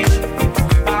 babe.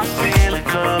 I feel it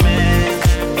coming.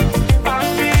 I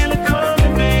feel it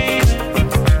coming, babe.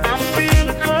 I feel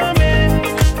it coming.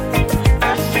 I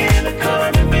feel it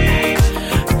coming, babe.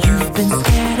 You've been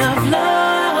scared of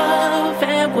love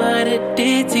and what it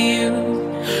did to you.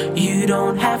 You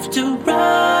don't have to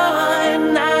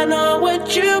run. I know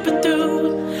what you've been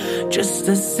through. Just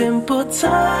a simple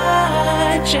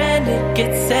touch and it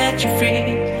can set you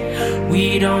free.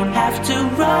 We don't have to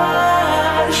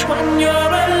rush when you're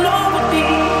alone with me.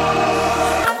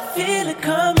 I feel it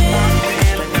coming. I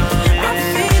feel it coming, babe. I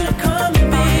feel it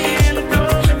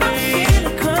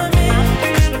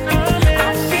coming. I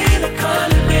feel it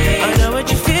coming, babe. I know what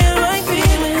you feel like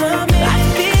feeling. I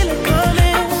feel it coming.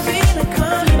 I feel it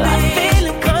coming, babe. I feel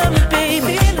it coming,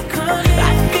 baby. I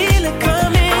feel it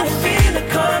coming. I feel it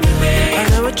coming, babe. I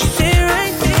know what you say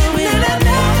right there.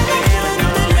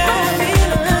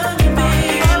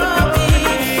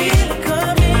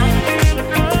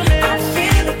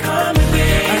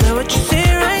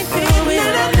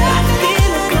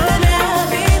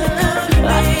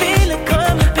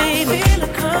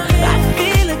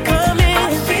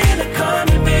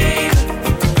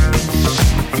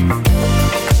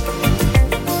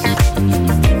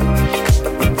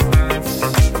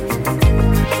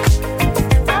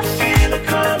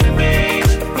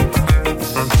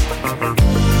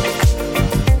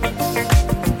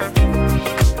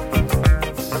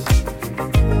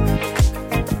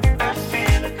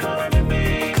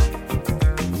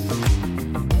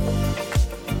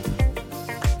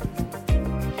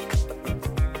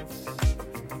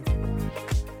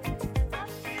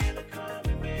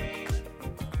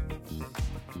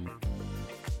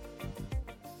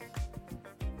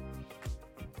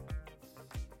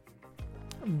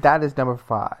 That is number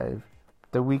 5,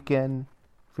 The Weeknd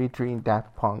featuring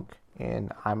Daft Punk,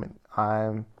 and I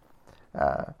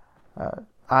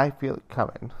Feel It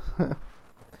Coming.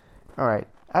 All right,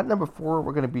 at number 4,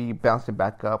 we're going to be bouncing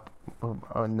back up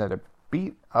another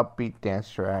upbeat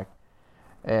dance track.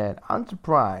 And I'm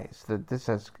surprised that this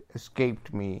has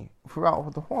escaped me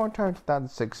throughout the whole entire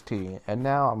 2016. And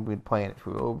now I'm been playing it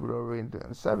for over and over in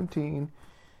 2017.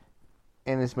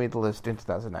 And it's made the list in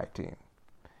 2019.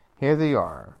 Here they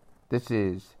are. This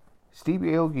is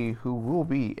Stevie Aoki, who will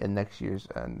be in next year's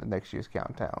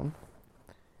countdown,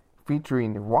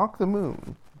 featuring Rock the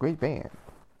Moon, great band,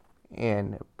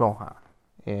 and Bohan.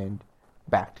 And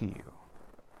back to you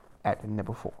at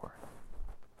number 4.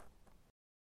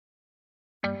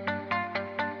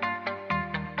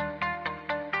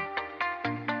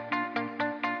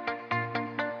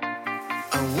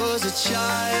 I was a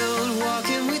child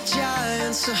walking with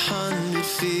giants 100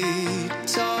 feet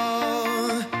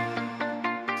tall.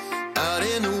 Out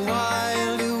in the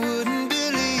wild, you wouldn't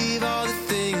believe all the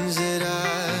things that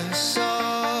I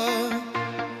saw.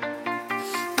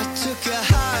 I took a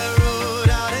high road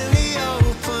out in the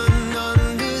open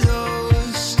under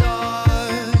those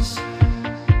stars.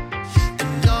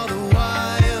 And all the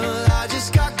while, I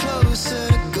just got closer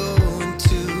to going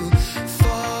too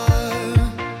far.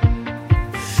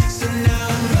 So now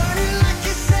I'm running like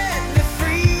you set me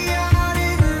free out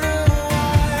in the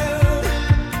wild.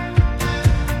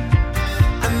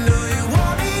 I know you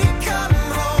want me to come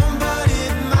home, but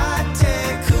it might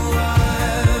take a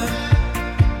while.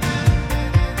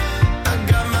 I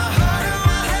got my heart in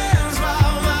my hands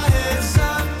while my head's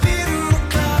up in the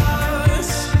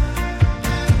clouds.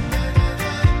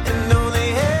 And only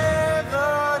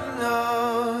heaven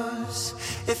knows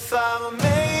if I will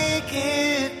make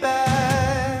it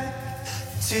back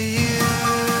to you.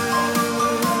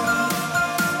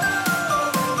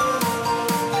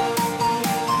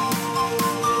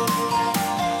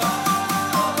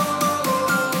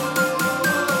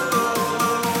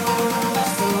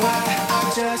 So I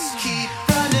just keep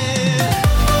running.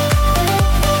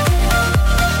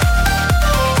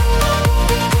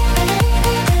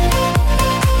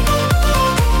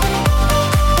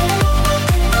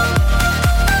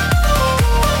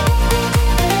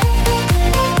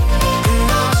 And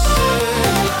I'll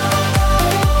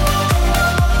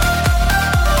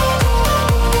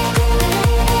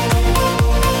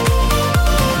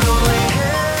only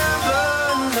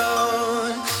heaven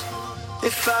knows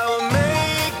if I will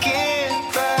make it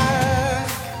back.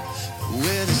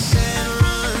 Where the sand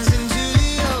runs into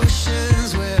the oceans,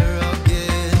 where I'll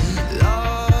get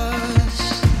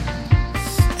lost.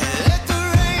 And let the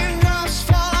raindrops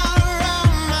fall out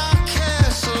around my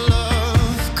castle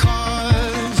of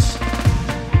cards.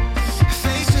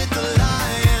 Faced with the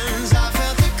lions, I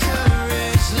felt the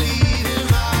courage leaving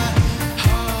my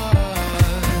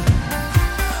heart.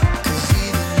 'Cause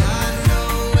even I know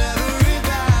every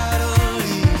battle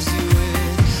leaves you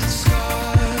with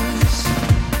scars.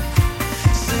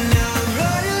 So now I'm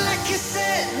running like you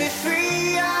set me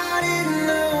free out in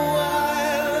the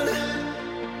wild.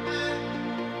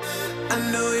 I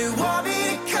know you want me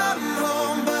to come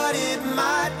home, but it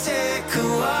might take a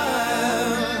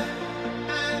while.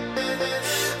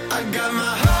 I got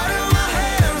my heart in my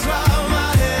hands while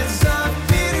my head's up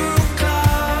in the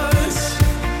clouds.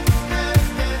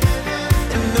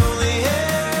 And only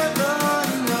heaven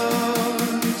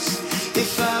knows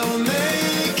if I will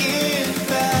make it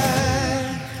back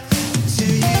to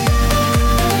you.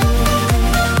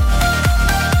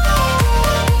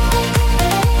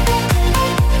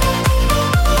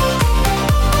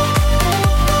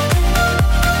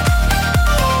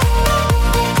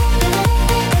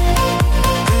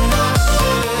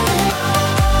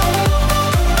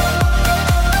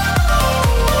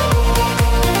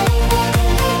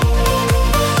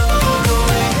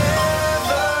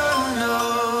 Heaven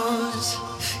knows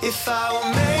if I will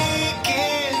make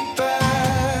it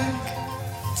back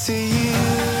to you.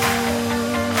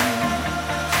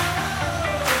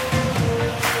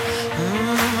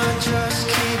 I just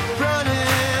keep running.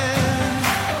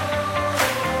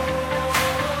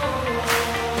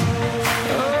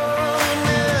 Oh,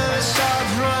 never stop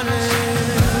running.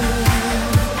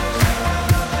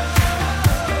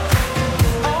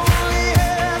 Only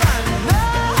heaven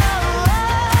knows.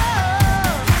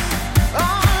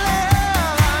 Only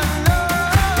heaven knows.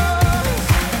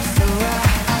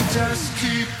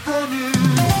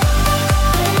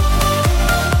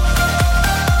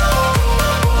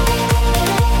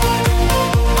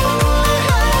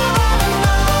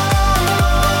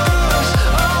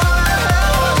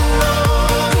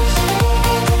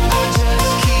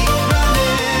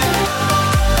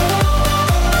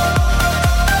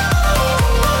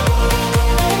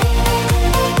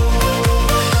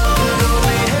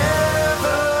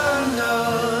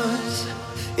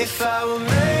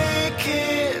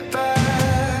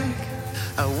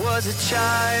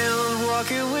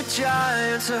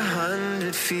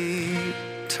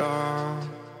 guitar.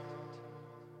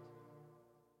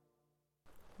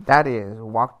 That is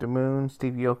Walk the Moon,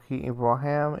 Steve Aoki, and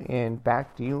Broham, and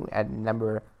back to you at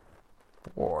number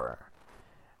 4.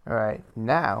 Alright,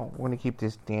 now we're going to keep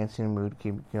this dancing mood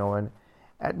keep going.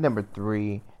 At number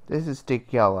 3, this is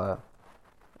Stick Yella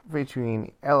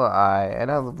featuring L.I., and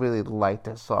I really like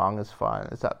this song. It's fun,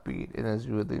 it's upbeat, and it's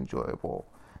really enjoyable.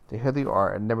 So here they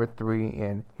are at number 3,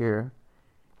 and here,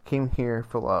 Came Here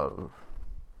for Love.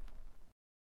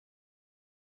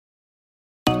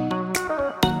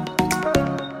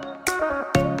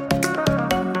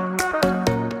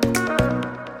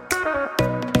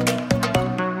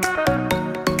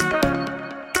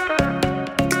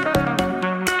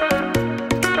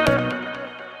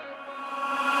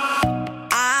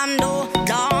 I'm no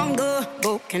longer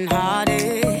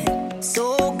broken-hearted.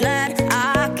 So glad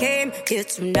I came here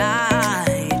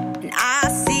tonight. And I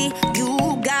see you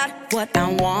got what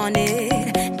I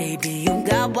wanted. Baby, you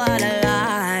got what I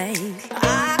like.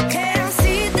 I can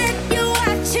see that you're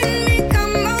watching me.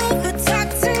 Come over, talk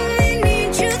to me.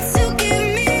 Need you to give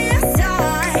me a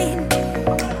sign.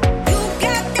 You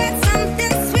got that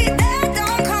something sweet that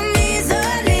don't come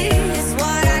easily. It's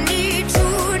what I need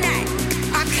tonight.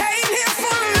 I came here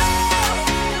for love,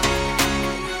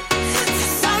 for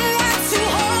someone to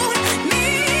hold me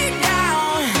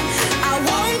down. I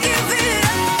won't give it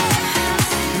up.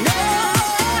 No,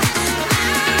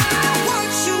 I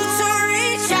want you to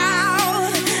reach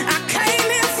out. I came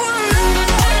here for love.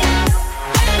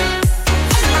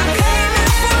 I came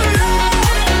here for love.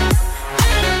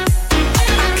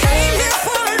 I came here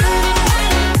for love.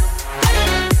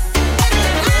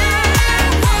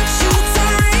 I want you to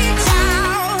reach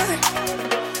out.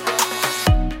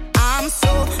 I'm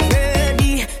so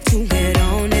ready to get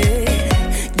on it.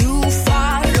 You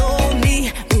follow me,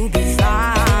 we'll be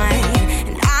fine.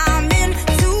 And I'm in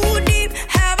too deep.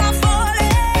 Have I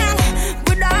fallen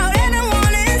without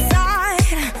anyone inside?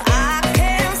 I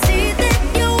can see that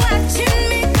you're watching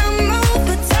me. Come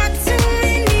over, talk to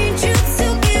me. Need you to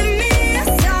give me a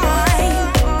sign.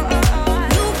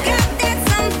 You got that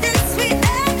something sweet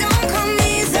that don't come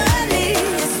easily.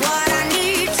 It's what I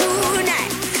need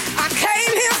tonight. I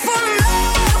came here for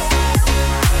love,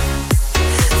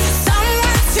 for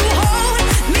someone to hold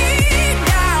me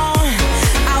down.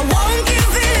 I won't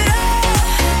give it up.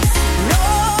 No,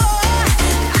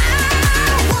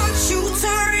 I want you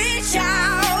to reach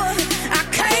out. I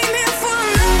came here for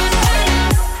love.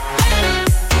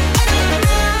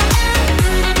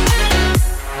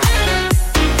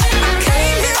 I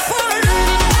came here for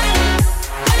love. I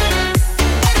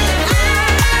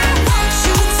want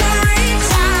you to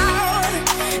reach out.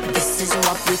 This is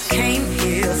what we came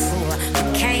here for.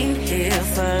 We came here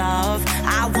for love.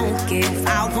 I won't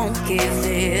give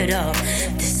it up.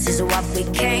 This is what we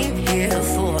came here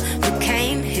for. We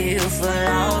came here for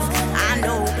love. I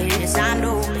know it's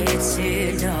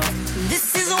enough.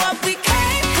 This is what we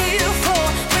came here for.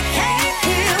 We came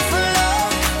here for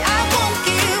love. I won't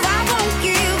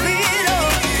give it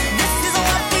up. This is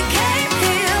what we came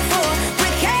here for. We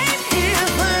came here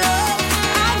for love.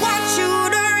 I want you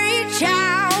to reach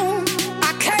out. I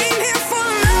came here for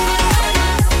love,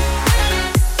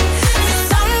 for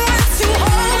someone to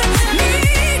hold me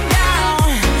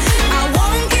down. I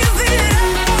won't give it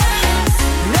up.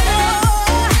 No,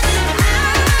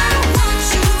 I want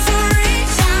you to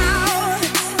reach out.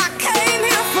 I came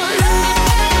here for love.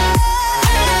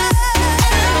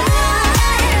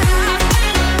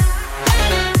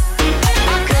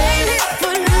 I came here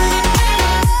for love.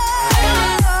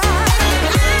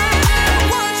 I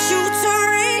want you to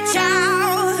reach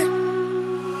out.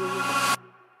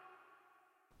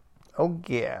 Oh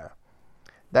yeah,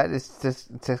 that is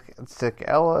Stick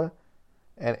Ella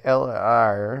and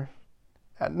L.I.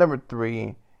 at number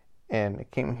 3, and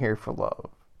Came Here for Love.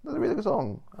 That's a really good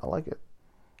song. I like it.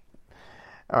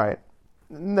 Alright,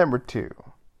 number 2.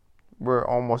 We're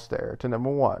almost there to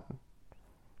number 1.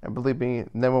 And believe me,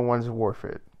 number 1's worth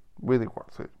it. Really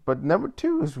worth it. But number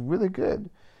 2 is really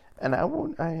good. And I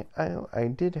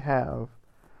did have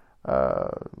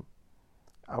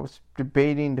I was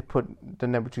debating to put the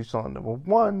number 2 song on number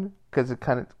 1 because it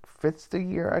kind of fits the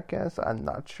year, I guess. I'm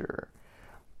not sure.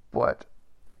 But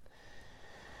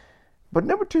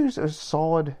number 2 is a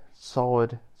solid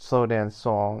slow dance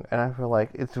song, and I feel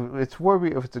like it's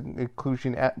worthy of its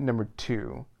inclusion at number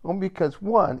 2. Only because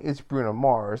 1, it's Bruno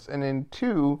Mars, and then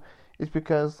 2 is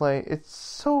because like it's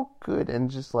so good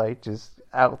and just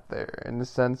out there in the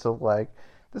sense of like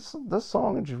this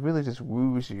song just really just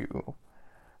woos you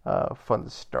from the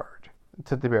start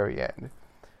to the very end.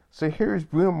 So here's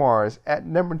Bruno Mars at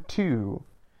number 2,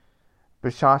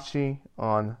 Versace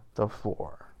on the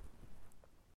Floor.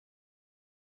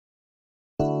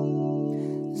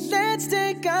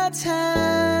 take our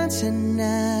time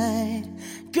tonight,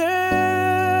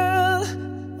 girl.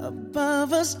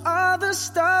 Above us, all the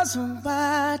stars are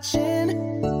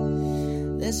watching.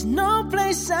 There's no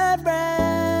place I'd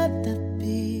rather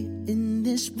be in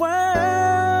this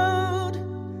world.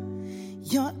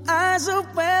 Your eyes are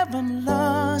where I'm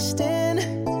lost in.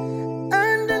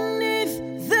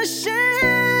 Underneath the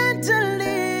chandelier,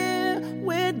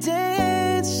 we're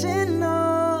dancing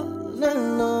all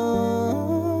alone.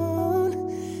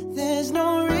 There's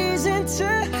no reason to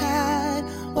hide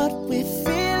what we're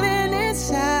feeling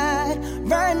inside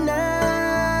right now.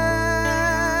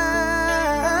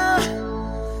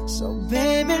 So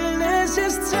baby, let's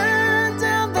just turn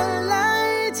down the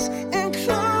lights and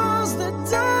close the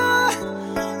door.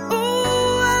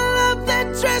 Ooh, I love that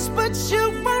dress, but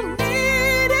you won't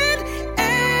need it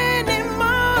anymore.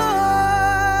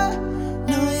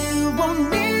 No, you won't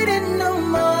need it no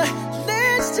more.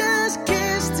 Let's just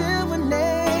kiss till we're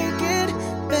naked,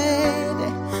 baby.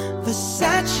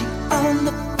 Versace on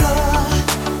the floor.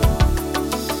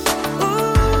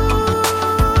 Ooh,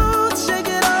 take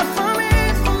it off for me,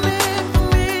 for me, for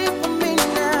me, for me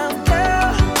now, girl.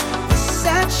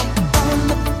 Versace on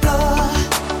the floor.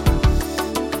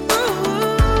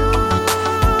 Ooh,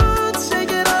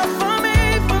 take it off for me,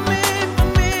 for me, for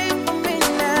me, for me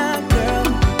now, girl.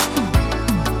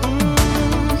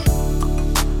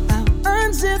 I'll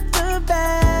unzip the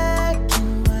bag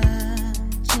and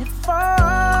watch it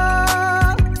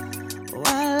fall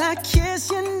while I kiss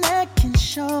your neck and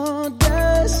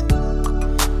shoulders.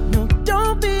 No,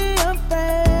 don't be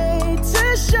afraid to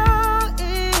show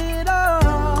it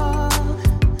all.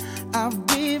 I'll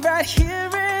be right here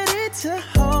ready to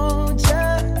hold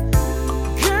ya.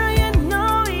 Girl, you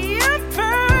know you're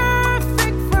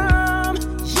perfect from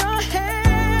your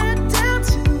head down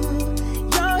to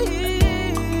your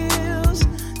heels.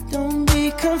 Don't be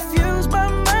confused by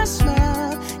my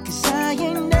smile, 'cause I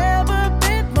ain't never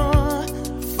been more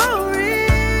for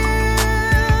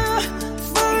real,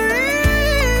 for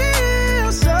real.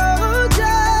 So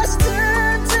just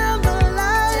turn down the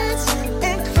lights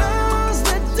and close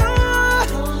the door.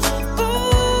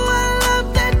 Ooh, I love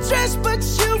that dress, but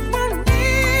you won't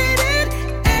need it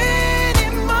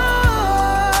anymore.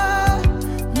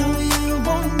 No, you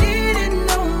won't need it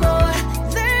no more.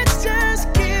 Let's just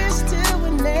kiss till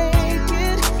we're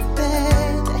naked,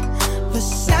 baby.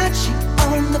 Versace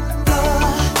on the floor.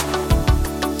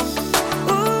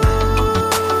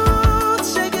 Ooh,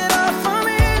 take it off for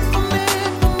me, for me,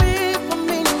 for me, for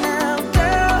me now,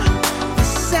 girl.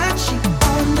 Versace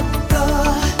on the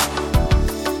floor.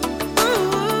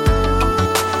 Ooh,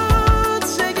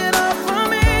 take it off for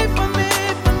me, for me,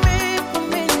 for me, for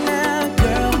me now,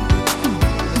 girl.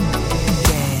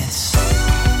 Dance.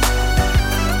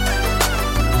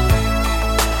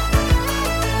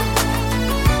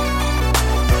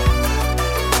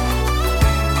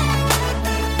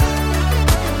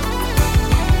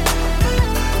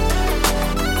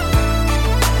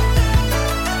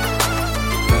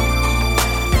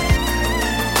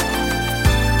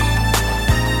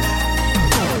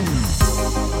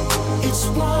 It's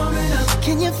warming up.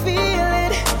 Can you feel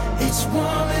it? It's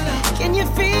warming up. Can you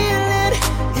feel it?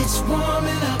 It's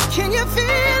warming up. Can you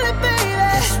feel it, baby?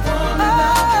 It's warming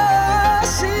up.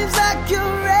 Seems like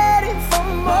you're ready for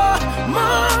more,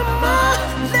 more, more.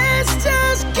 Let's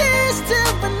just kiss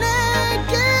till we're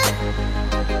naked.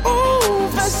 Ooh,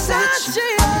 Versace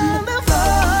on the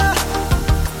floor.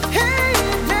 Hey,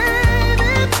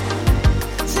 baby,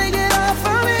 take it off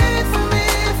for me, for me,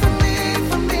 for me,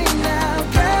 for me now,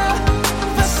 girl.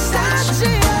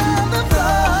 Versace on the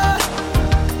floor.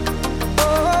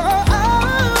 Oh,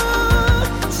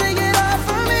 take it off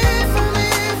for me, for me,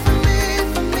 for me,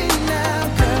 for me now,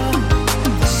 girl.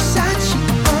 Versace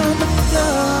on the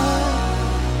floor.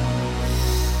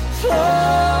 Floor,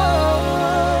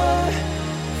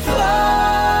 floor.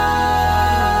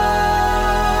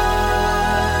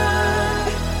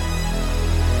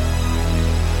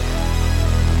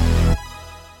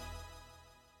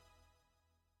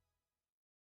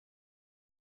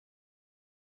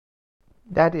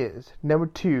 That is number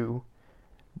 2,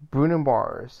 Bruno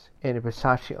Mars and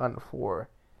Versace on the Floor.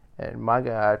 And my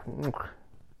God,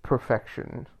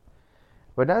 perfection.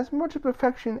 But not as much of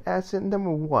perfection as in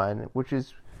number 1, which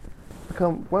has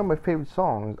become one of my favorite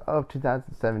songs of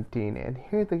 2017. And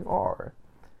here they are.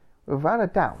 Without a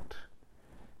doubt,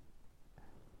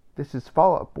 this is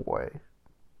Fall Out Boy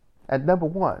at number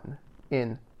 1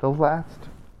 in the last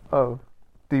of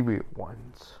the real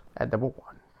ones. At number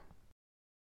 1.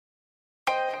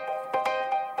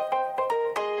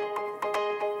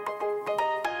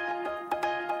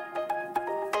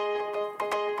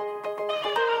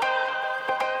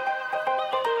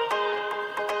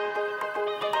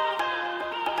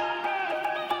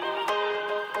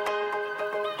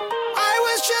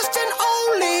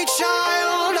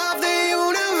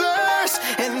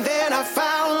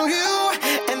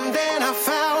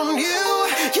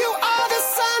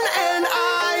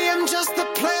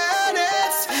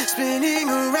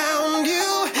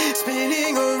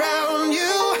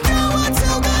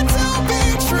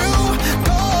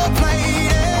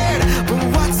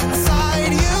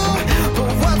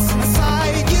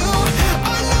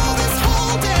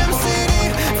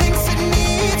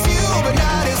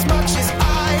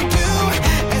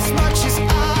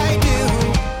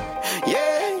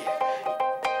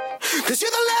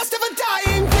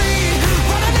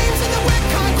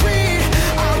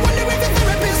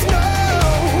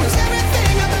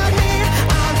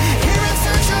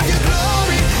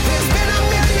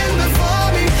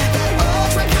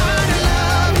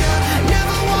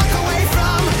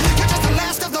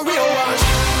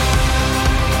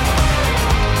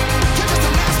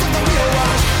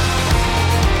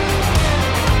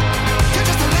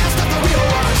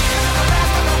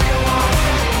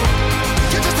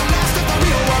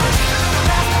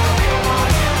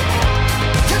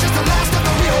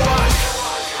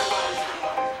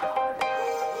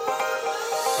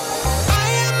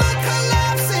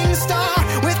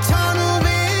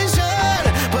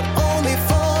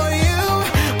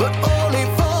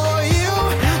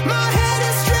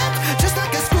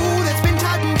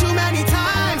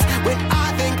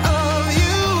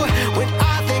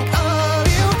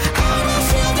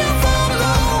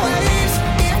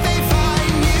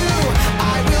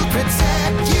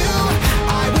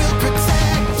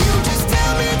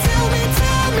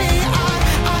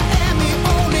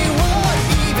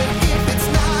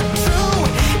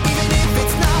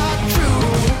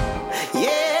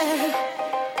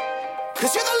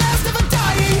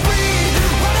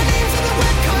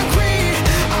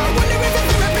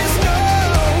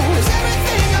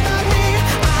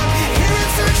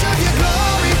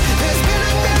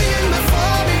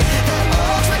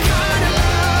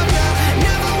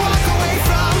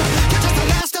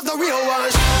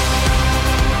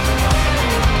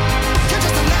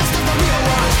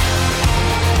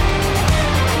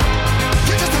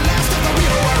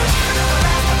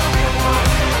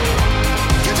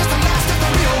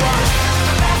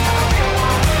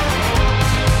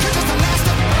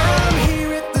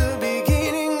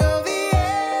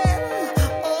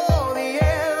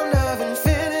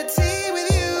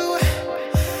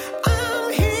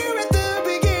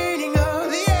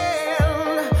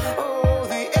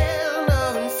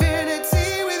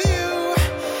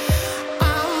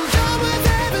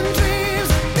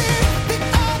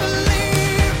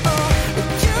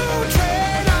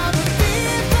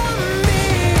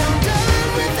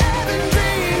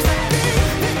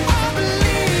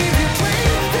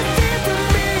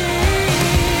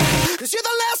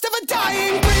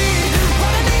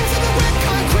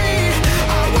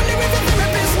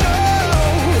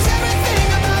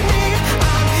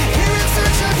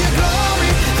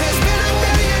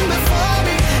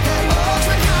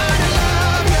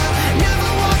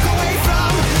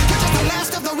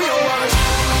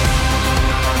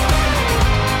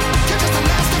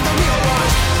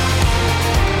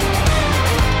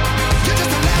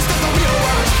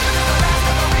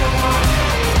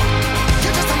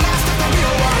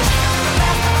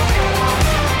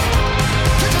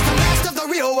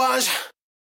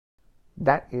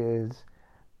 That is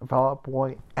Fall Out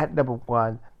Boy at number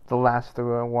 1, The Last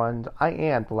 301s. I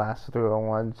am The Last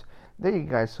 301s. Thank you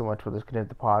guys so much for listening to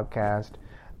the podcast.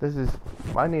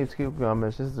 My name is Keith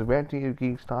Gomez. This is the Ranting of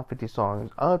Geeks Top 50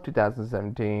 Songs of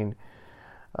 2017.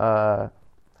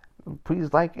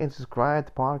 Please like and subscribe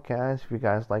to the podcast if you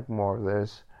guys like more of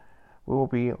this. We will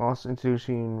be also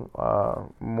introducing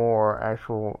more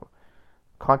actual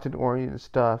content-oriented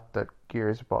stuff that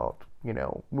gears about,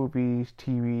 movies,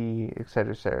 TV,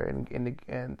 etc.,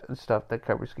 and stuff that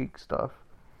covers geek stuff.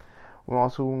 We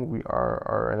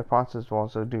are in the process of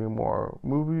also doing more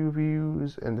movie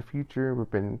reviews in the future. We've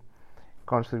been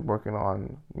constantly working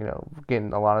on,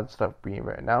 getting a lot of stuff being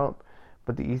written out.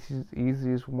 But the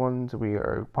easiest ones we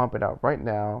are pumping out right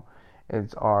now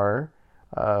is our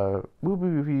movie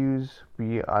reviews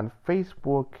on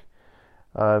Facebook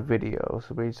video.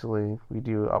 So basically, we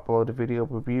do upload a video,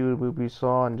 review the movie we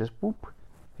saw, and just boop,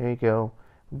 there you go.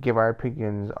 Give our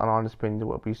opinions, an honest opinion of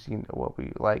what we've seen, what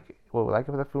we like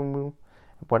about the film,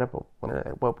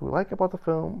 what we like about the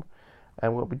film,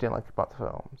 and what we didn't like about the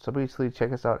film. So basically,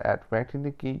 check us out at Ranting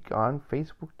the Geek on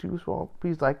Facebook too. So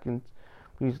please like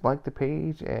the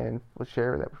page and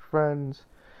share that with friends.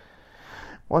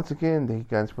 Once again, thank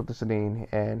you guys for listening,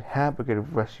 and have a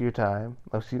good rest of your time.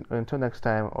 Until next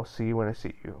time, I'll see you when I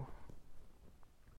see you.